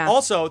 well, Yeah.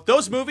 Also,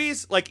 those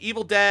movies like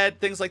Evil Dead,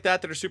 things like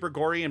that are super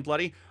gory and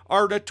bloody,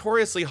 are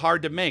notoriously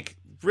hard to make.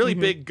 really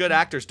big, good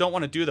actors don't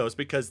want to do those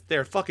because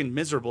they're fucking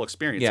miserable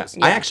experiences.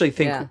 I actually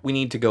think Yeah. we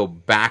need to go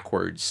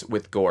backwards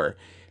with gore,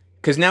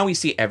 because now we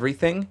see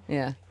everything.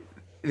 Yeah.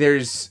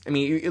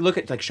 You look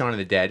at like Shaun of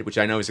the Dead, which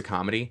I know is a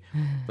comedy.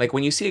 Like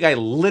when you see a guy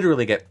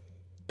literally get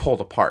pulled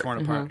apart,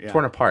 Torn apart. Yeah.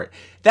 torn apart,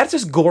 that's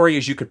as gory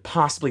as you could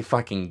possibly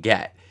fucking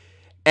get.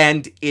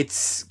 And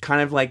it's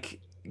kind of like,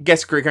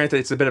 granted,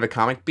 it's a bit of a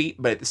comic beat,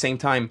 but at the same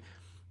time,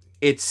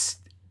 it's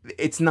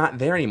not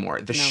there anymore.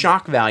 The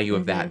shock value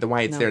of that, the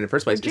why it's there in the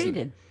first place, isn't.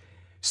 Jaded.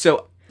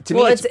 So to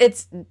Well, me,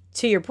 it's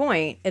to your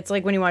point. It's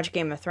like when you watch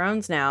Game of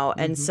Thrones now,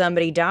 and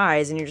somebody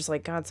dies, and you're just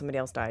like, God, somebody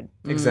else died.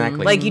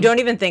 exactly Like you don't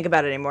even think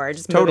about it anymore.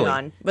 Just moving Totally.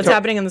 on. What's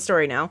happening in the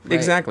story now?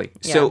 Exactly.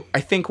 So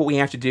I think what we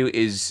have to do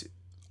is,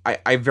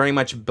 I very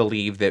much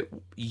believe that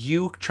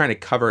you trying to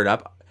cover it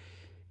up,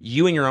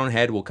 you in your own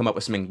head will come up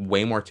with something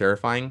way more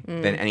terrifying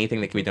than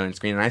anything that can be done on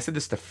screen. And I said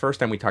this the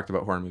first time we talked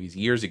about horror movies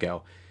years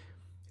ago,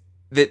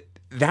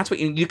 that's what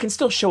you can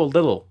still show a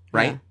little,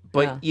 right? Yeah.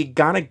 But Yeah. you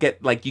gotta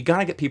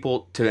get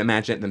people to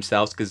imagine it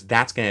themselves, because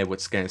that's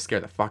what's gonna scare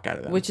the fuck out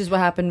of them. Which is what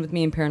happened with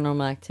me in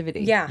Paranormal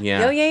Activity. Yeah.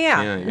 Yeah. Oh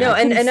yeah. Yeah. No,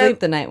 I couldn't and sleep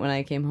the night when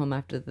I came home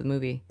after the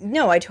movie.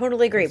 no, I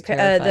totally agree.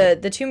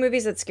 terrified. The two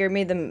movies that scared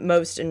me the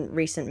most in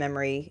recent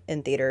memory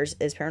in theaters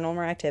is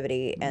Paranormal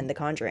Activity and The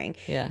Conjuring,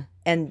 Yeah.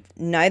 and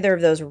neither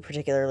of those were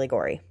particularly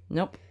gory.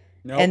 Nope.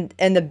 Nope.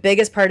 And the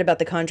biggest part about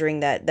The Conjuring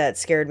that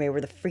scared me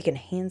were the freaking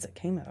hands that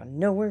came out of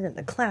nowhere, and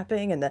the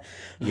clapping and the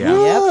you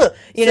So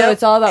know,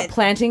 it's all about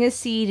planting a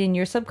seed in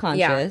your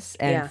subconscious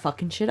and Yeah.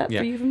 fucking shit up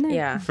Yeah. for you from there.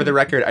 yeah. For the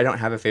record, I don't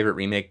have a favorite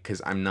remake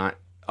because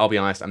I'll be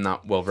honest, I'm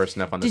not well versed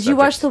enough on this Did you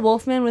watch subject. The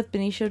Wolfman with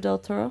Benicio del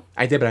Toro?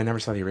 I did, but I never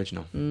saw the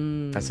original.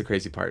 That's the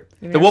crazy part.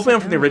 The never Wolfman saw-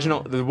 from the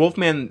original, the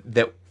Wolfman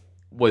that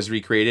was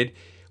recreated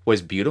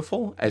was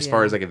beautiful as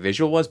far as like a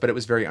visual was, but it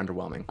was very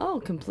underwhelming.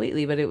 Oh,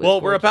 completely. But it was. Well,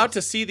 we're gorgeous. about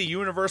to see the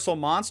Universal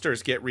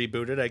monsters get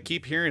rebooted. I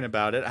keep hearing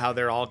about it, how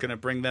they're all going to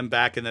bring them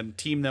back and then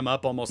team them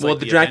up almost Well,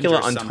 like the Dracula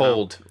Avengers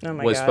Untold Oh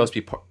my was God. supposed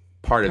to be part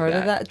part of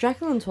of that.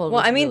 Dracula Untold.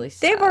 Well, was I mean, really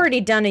they've sad. already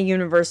done a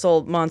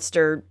Universal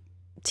monster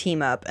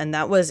team up, and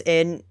that was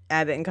in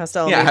Abbott and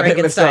Costello Yeah, meet having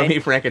Frankenstein.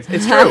 meet Frankenstein.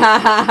 It's true.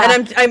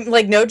 And I'm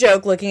like, no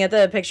joke, looking at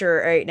the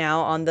picture right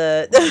now on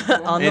the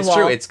on the It's wall.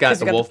 true. It's got 'Cause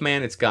the we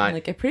Wolfman. It's got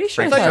Like, I'm pretty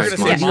sure I thought you were saw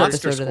gonna a say TV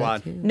Monster episode of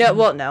that, Squad. too. No,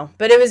 well, no,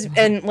 but it was,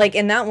 and like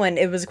in that one,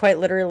 it was quite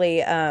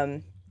literally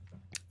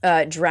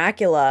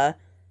Dracula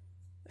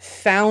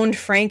found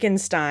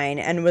Frankenstein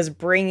and was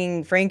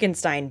bringing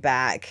Frankenstein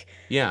back,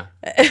 yeah.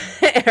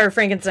 or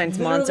Frankenstein's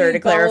monster, to Literally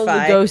follow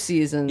clarify. the ghost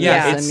season. Yeah,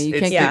 Yes, it's, I mean, you it's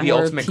can't the, get the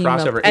more ultimate team up.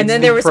 crossover. And It's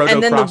then the there was, and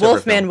then the proto-crossover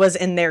Wolfman film. was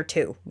in there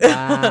too.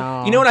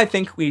 Wow. You know what I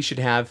think we should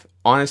have,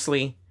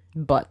 honestly,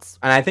 Butts.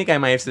 and I think I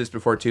might have said this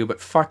before too, but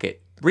fuck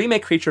it.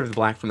 Remake Creature of the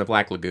Black from the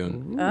Black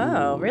Lagoon.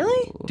 Oh,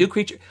 really? Do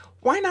Creature.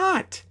 Why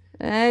not?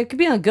 It could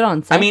be on good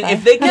on sci-fi. I mean,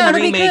 if they No, can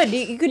it'd be remake,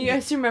 good. You could, You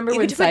guys remember you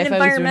when could put an sci-fi was doing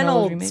all those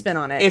environmental remakes? spin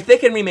on it. if they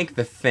can remake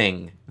The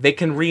Thing, they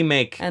can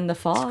remake And the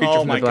fall. Creature Oh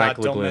from my the Black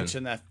God! Don't Lagoon.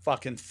 mention that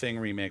fucking Thing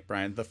remake,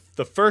 Brian.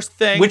 The first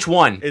Thing. Which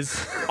one?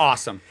 is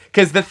awesome?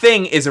 Because The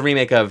Thing is a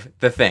remake of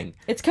The Thing.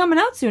 It's coming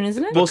out soon,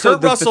 isn't it? Well, so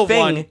Kurt the Russell Thing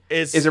one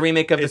is a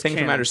remake of The is Thing from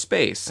canon. Outer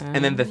Space, and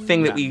then The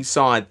Thing that we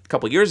saw a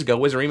couple years ago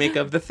was a remake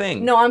of The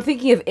Thing. No, I'm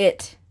thinking of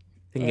it.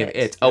 Thinking of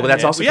it. Oh, but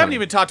that's Yeah, also we haven't coming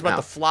even talked about out.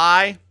 The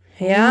Fly,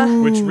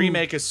 Yeah. which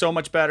remake is so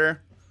much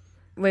better.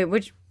 Wait,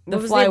 which? The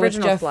What was Fly the with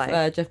original Jeff,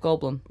 Fly? Jeff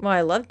Goldblum. Well,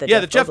 I loved the Yeah,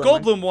 the Jeff one.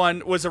 Goldblum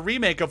one was a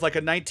remake of like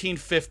a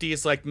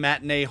 1950s like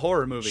matinee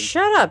horror movie.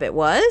 Shut up! It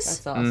was.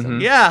 That's awesome.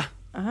 Yeah.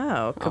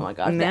 Oh, Oh my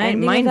god! mind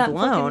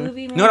blown.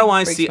 You know what I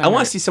want to see? I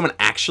want to see someone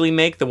actually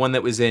make the one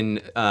that was in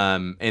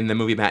the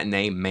movie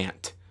Matinee,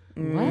 Mant.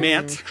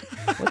 Mant.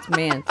 What's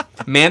man?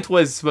 Mant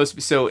was supposed to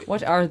be so.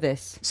 What are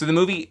this? So the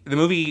movie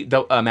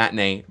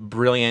Matinee,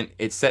 brilliant.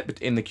 It's set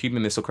in the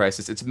Cuban Missile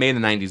Crisis. It's made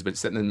in the 90s, but it's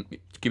set in the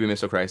Cuban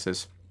Missile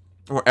Crisis,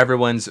 where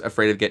everyone's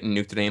afraid of getting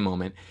nuked at any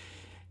moment.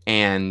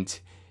 And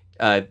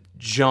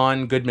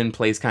John Goodman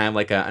plays kind of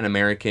like an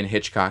American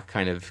Hitchcock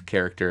kind of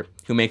character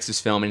who makes this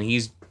film, and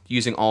he's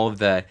using all of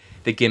the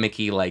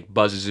gimmicky like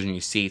buzzers in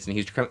your seats, and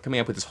he's coming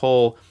up with this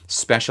whole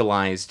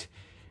specialized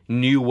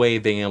new way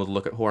of being able to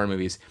look at horror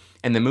movies.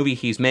 And the movie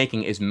he's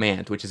making is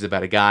Mant, which is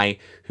about a guy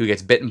who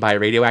gets bitten by a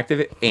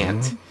radioactive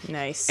ant,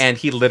 Nice. and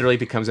he literally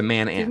becomes a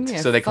man Give ant. me a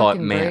So they call it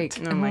fucking Mant.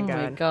 break. Oh my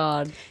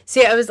God.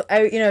 See, I was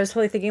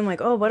totally thinking, I'm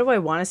like, oh, what do I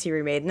want to see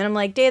remade? And then I'm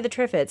like, Day of the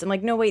Triffids. I'm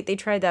like, no, wait, they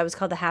tried that. It was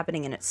called The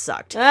Happening, and it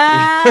sucked.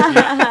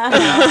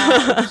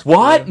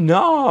 What?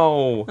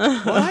 No.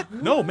 What?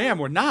 No, ma'am,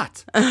 we're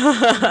not.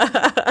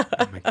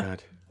 Oh my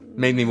god.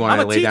 Made me want I'm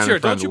to a lay down teacher,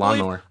 in front don't of the you believe?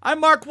 lawnmower. I'm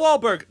Mark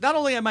Wahlberg. Not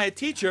only am I a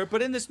teacher,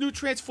 but in this new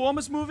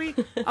Transformers movie,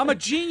 I'm a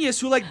genius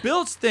who like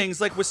builds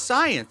things like with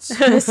science.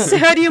 So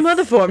how do you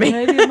mother for me?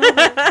 And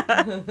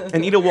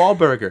eat a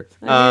Wahlburger.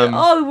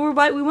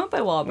 We went by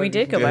Wahlberg. We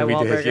did go Yeah, by we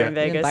did, Wahlburger yeah. in We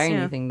didn't Vegas. buy Yeah.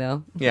 anything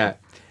though. Yeah.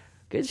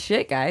 Good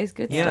shit, guys.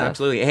 Good Yeah, stuff.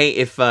 absolutely. Hey,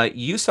 if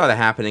you saw that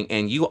happening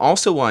and you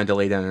also wanted to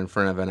lay down in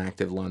front of an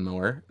active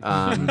lawnmower,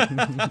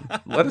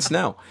 let us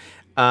know.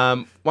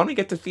 Why don't we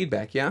get to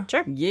feedback, yeah?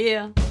 Sure.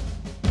 Yeah.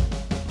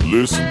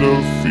 Listener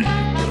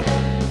feedback.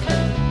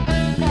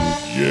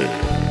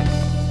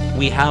 Yeah.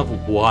 we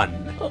have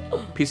one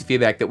piece of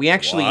feedback that we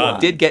actually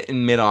did get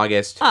in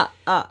mid-August.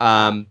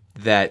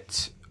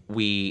 That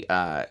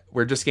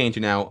we're just getting to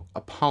now.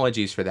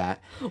 Apologies for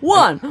that.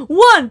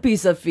 One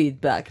piece of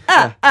feedback.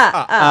 And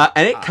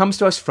it comes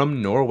to us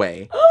from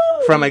Norway,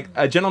 from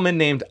a gentleman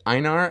named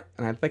Einar,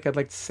 and I'd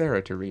like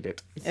Sarah to read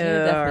it. Is he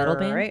a death metal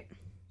band? Right.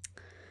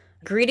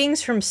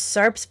 Greetings from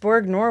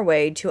Sarpsborg,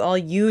 Norway, to all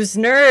yous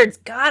nerds.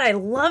 God, I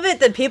love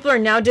it that people are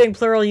now doing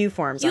plural U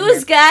forms.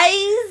 Yous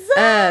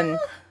guys.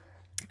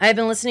 I've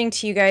been listening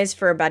to you guys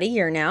for about a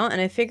year now, and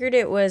I figured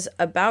it was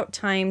about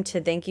time to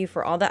thank you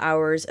for all the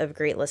hours of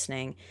great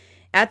listening.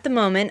 At the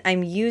moment,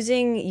 I'm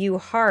using you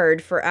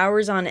hard for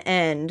hours on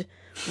end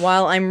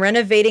while I'm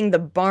renovating the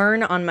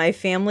barn on my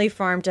family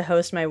farm to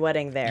host my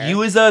wedding there.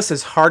 Use us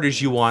as hard as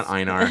you want,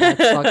 Einar.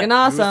 Fucking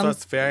awesome.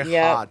 That's very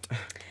Yep. hot.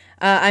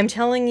 I'm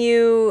telling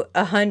you,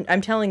 a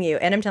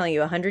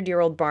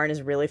 100-year-old barn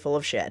is really full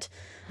of shit.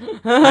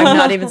 I'm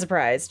not even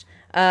surprised.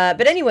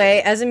 But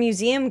anyway, as a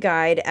museum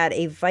guide at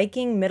a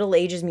Viking Middle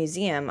Ages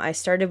museum, I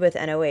started with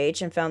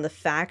NOH and found the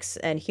facts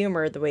and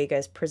humor, the way you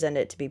guys present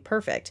it, to be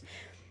perfect.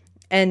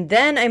 And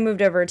then I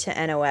moved over to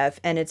NOF,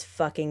 and it's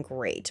fucking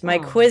great. My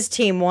quiz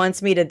team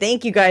wants me to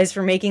thank you guys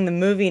for making me the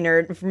movie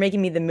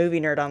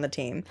nerd on the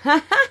team.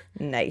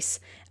 Nice.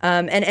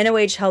 And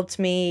NOH helped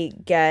me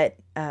get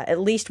at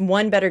least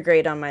one better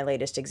grade on my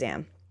latest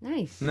exam.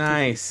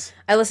 Nice.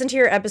 I listened to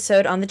your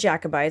episode on the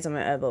Jacobites. I'm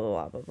blah, blah,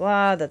 blah, blah,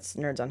 blah. That's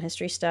Nerds on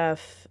History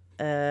stuff.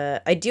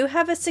 I do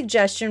have a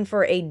suggestion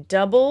for a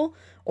double,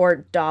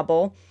 or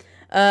dobble,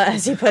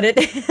 as you put it.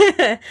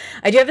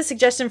 I do have a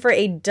suggestion for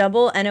a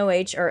double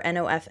NOH or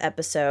NOF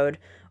episode.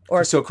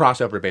 So a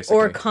crossover, basically.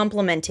 Or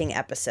complementing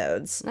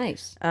episodes.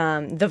 Nice.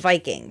 The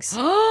Vikings.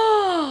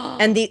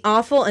 And the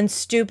awful and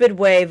stupid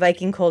way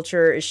Viking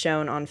culture is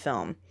shown on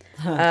film.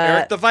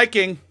 Eric the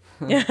Viking.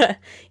 He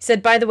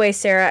said, by the way,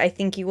 Sarah, I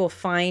think you will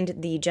find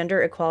the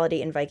gender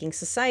equality in Viking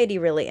society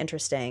really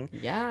interesting.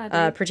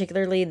 Yeah.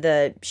 Particularly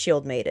the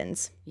shield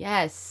maidens.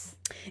 Yes.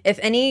 If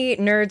any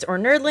nerds or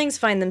nerdlings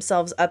find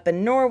themselves up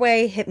in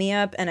Norway, hit me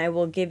up and I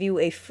will give you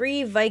a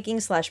free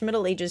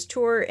Viking/Middle Ages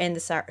tour in the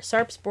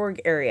Sarpsborg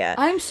area.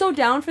 I'm so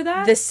down for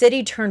that. The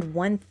city turned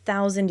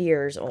 1,000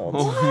 years old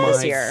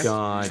this year. Oh my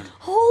god.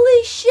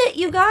 Holy shit,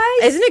 you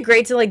guys. Isn't it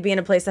great to like be in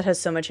a place that has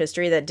so much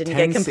history that didn't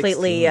get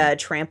completely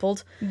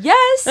trampled?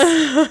 Yes.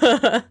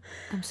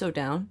 I'm so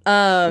down.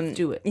 Let's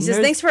do it. He says,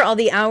 thanks for all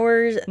the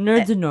hours.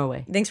 Nerds in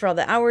Norway. Thanks for all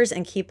the hours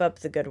and keep up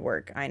the good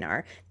work,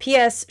 Einar.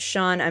 P.S.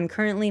 Sean, I'm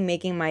currently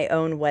making my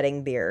own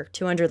wedding beer,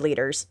 200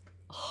 liters.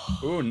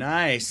 Ooh,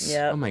 nice.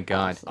 Yep. Oh my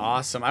god.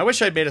 Awesome. I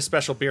wish I'd made a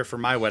special beer for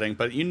my wedding,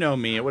 but you know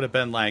me, it would have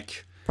been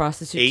like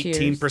Prostitute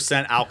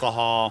 18%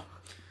 alcohol,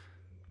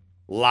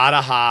 lot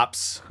of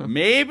hops,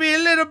 maybe a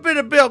little bit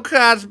of Bill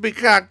Cosby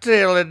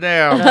cocktail in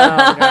there. Oh,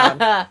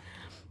 God.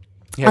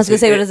 Yes, I was gonna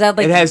say, what is that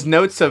like? It has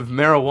notes of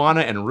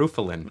marijuana and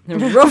rufalin.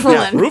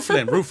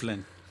 Ruffling.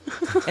 Rooflin.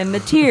 And the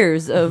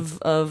tears of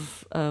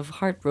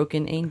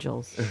heartbroken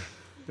angels.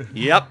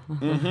 Yep.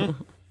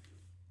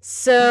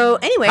 So,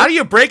 anyway. How do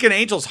you break an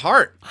angel's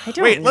heart? I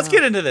don't Wait, know. let's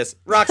get into this.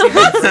 Roxy,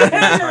 how do you break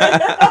an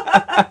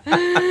angel's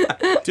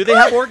heart? Do they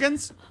have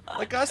organs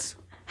like us?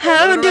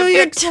 How Or do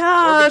you dicks or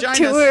talk to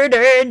vaginas? an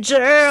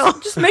angel?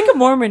 Just make a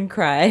Mormon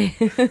cry.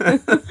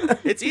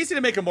 It's easy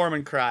to make a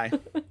Mormon cry.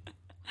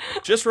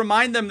 Just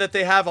remind them that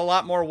they have a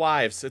lot more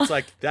wives. It's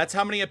like, that's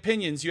how many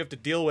opinions you have to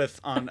deal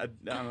with on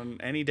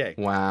any day.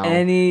 Wow.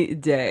 Any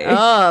day.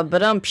 Oh,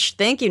 but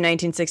thank you,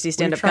 1960 We're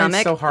stand-up trying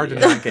comic. so hard to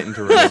not get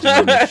into religion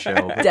on this show.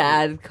 but-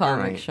 Dad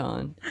comic, right.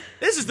 Sean.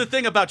 This is the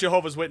thing about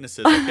Jehovah's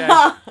Witnesses, okay?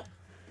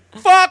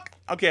 Fuck!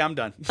 Okay, I'm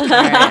done. Here's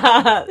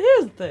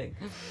the thing.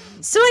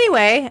 So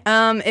anyway,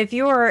 if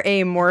you are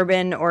a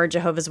Mormon or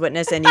Jehovah's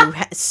Witness and you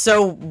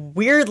so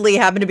weirdly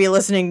happen to be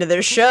listening to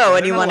this show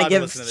and you not want to allowed to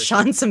give listen to this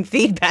Sean some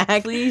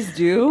feedback, Please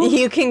do.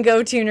 you can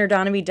go to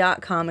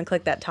nerdonomy.com and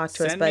click that Talk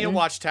to Us Send me a button.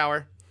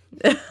 watchtower.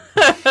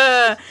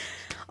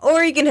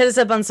 Or you can hit us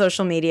up on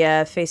social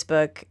media,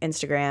 Facebook,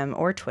 Instagram,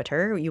 or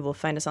Twitter. You will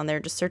find us on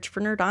there. Just search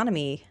for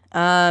Nerdonomy.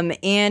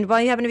 And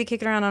while you happen to be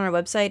kicking around on our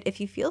website,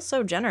 if you feel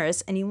so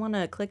generous and you want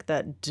to click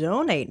the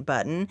donate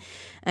button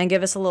and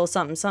give us a little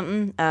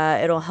something,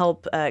 it'll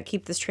help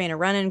keep this train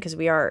a-running because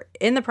we are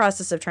in the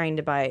process of trying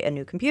to buy a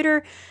new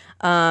computer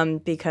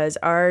because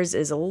ours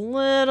is a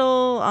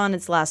little on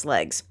its last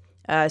legs.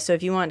 So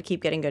if you want to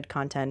keep getting good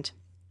content,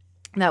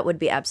 that would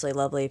be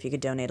absolutely lovely if you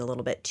could donate a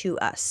little bit to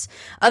us.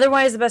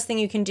 Otherwise, the best thing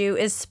you can do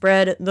is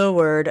spread the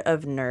word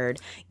of nerd.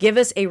 Give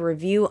us a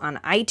review on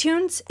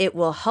iTunes. It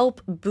will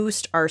help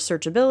boost our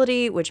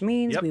searchability, which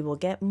means we will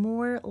get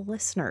more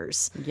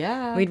listeners.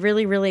 Yeah. We'd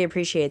really, really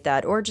appreciate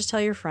that. Or just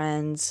tell your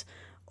friends.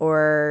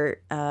 Or,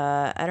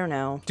 I don't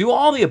know. Do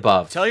all the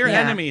above. Tell your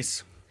Yeah.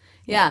 enemies.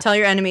 Yeah. Tell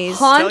your enemies.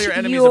 Haunt Tell your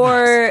enemies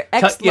your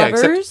Tell- yeah,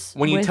 ex-lovers. except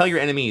when you with- tell your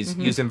enemies,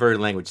 use inverted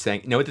language,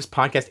 saying, "You know what? This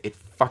podcast, it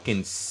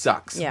fucking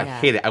sucks. Yeah. I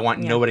hate it. I want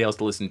nobody else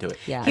to listen to it.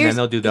 Yeah. And then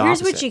they'll do the Here's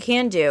opposite. what you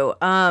can do.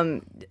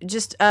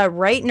 Just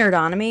write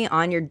nerdonomy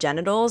on your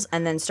genitals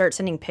and then start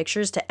sending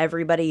pictures to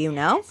everybody you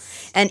know.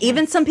 And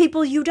even some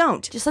people you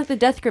don't. Just like the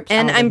Death Grips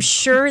And album. I'm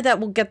sure that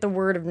will get the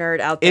word of nerd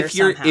out there If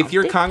your somehow. if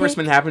your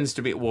congressman happens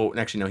to be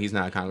actually no, he's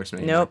not a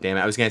congressman anymore. Nope. Damn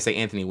it, I was gonna say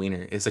Anthony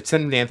Weiner. It's like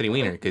send him to Anthony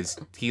Weiner because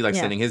he likes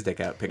Yeah. sending his dick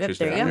out pictures.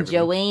 there to you go. everyone.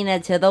 Joanna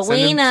to the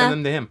Send wiener.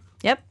 them to him.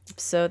 Yep.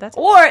 So that's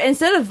Or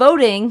instead of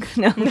voting,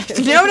 no,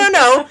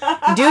 no.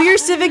 Do your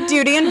civic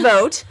duty and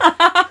vote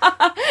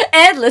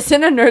and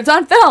listen to Nerds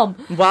on Film.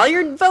 while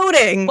you're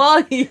voting.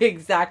 Well,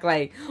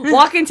 exactly.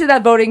 Walk into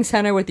that voting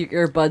center with your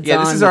earbuds Yeah,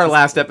 on. this is our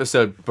last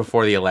episode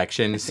before the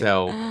election,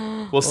 so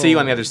we'll see you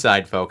on the other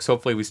side, folks.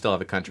 Hopefully, we still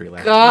have a country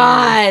left.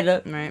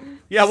 God. Right.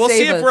 Yeah, we'll see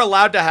Save if us. we're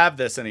allowed to have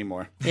this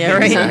anymore. Yeah.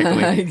 Right.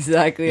 Exactly.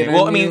 Exactly.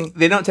 Well, I mean,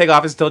 they don't take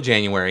office until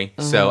January,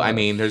 so I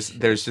mean, there's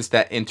just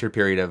that inter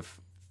period of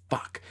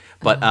fuck.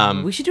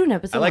 But we should do an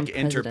episode I like on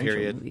presidential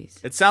interperiod. movies.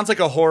 It sounds like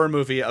a horror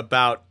movie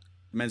about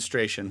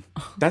menstruation.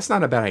 that's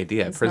not a bad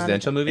idea.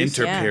 Presidential movies.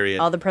 Interperiod.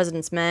 All the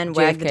President's Men,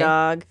 Wag the JFK.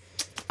 Dog.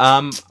 I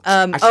Oh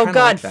kinda God,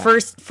 like that.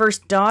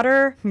 first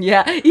daughter.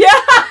 Yeah.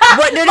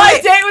 What? No, My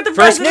wait. date with the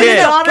First president's kid.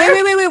 daughter.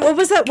 Wait. What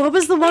was that? What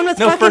was the one with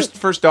No, fucking?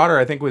 first daughter.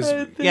 I think was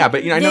yeah,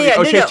 but you know I know. Yeah,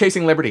 oh, no.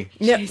 Chasing Liberty.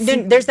 No,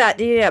 there's that.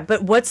 Yeah,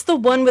 but what's the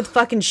one with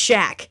fucking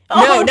Shaq?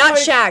 Oh No, not my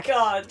Shaq.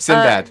 God.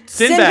 Sinbad.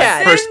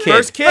 Sinbad. First kid.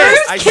 First kid.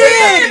 I said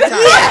that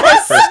many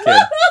times. First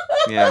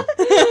kid. Yeah.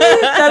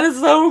 That is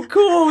so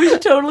cool. We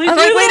should totally I'm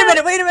do like,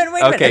 that. wait a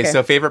minute. Okay,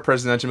 so favorite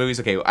presidential movies.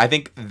 Okay, I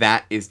think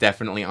that is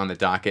definitely on the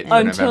docket for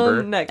Until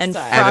November. next And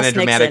time. And then a Frost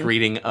dramatic Nixon.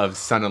 reading of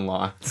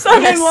Son-in-law.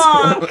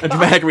 Son-in-law. A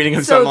dramatic reading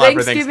of So Son-in-law for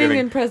Thanksgiving Thanksgiving.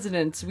 and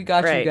presidents, we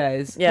got you Right.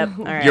 guys. Yep.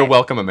 All right. You're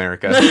welcome,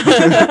 America.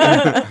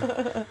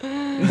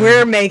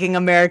 We're making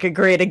America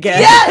great again.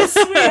 Yes,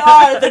 we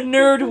are the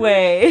nerd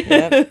way.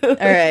 All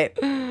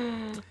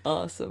right.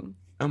 Awesome.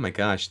 Oh my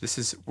gosh,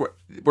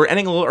 we're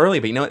ending a little early,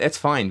 but you know what? That's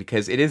fine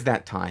because it is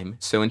that time.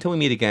 So until we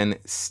meet again,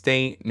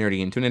 stay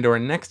nerdy and tune into our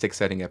next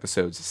exciting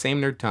episodes.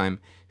 Same nerd time,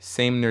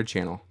 same nerd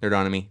channel,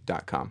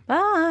 nerdonomy.com.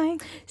 Bye.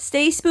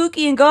 Stay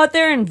spooky and go out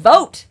there and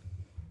vote.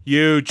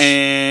 Huge.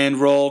 And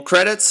roll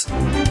credits.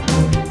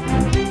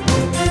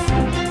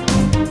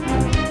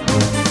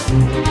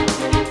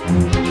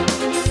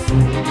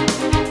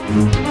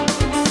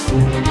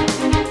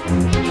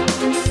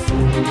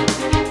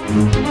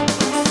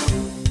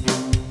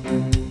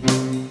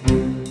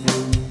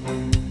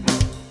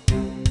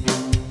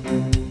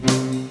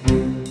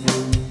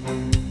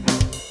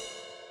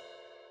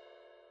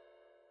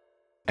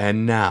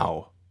 And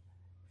now,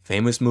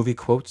 famous movie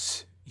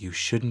quotes you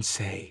shouldn't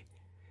say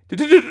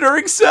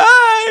during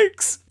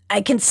sex.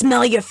 I can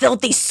smell your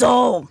filthy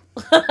soul.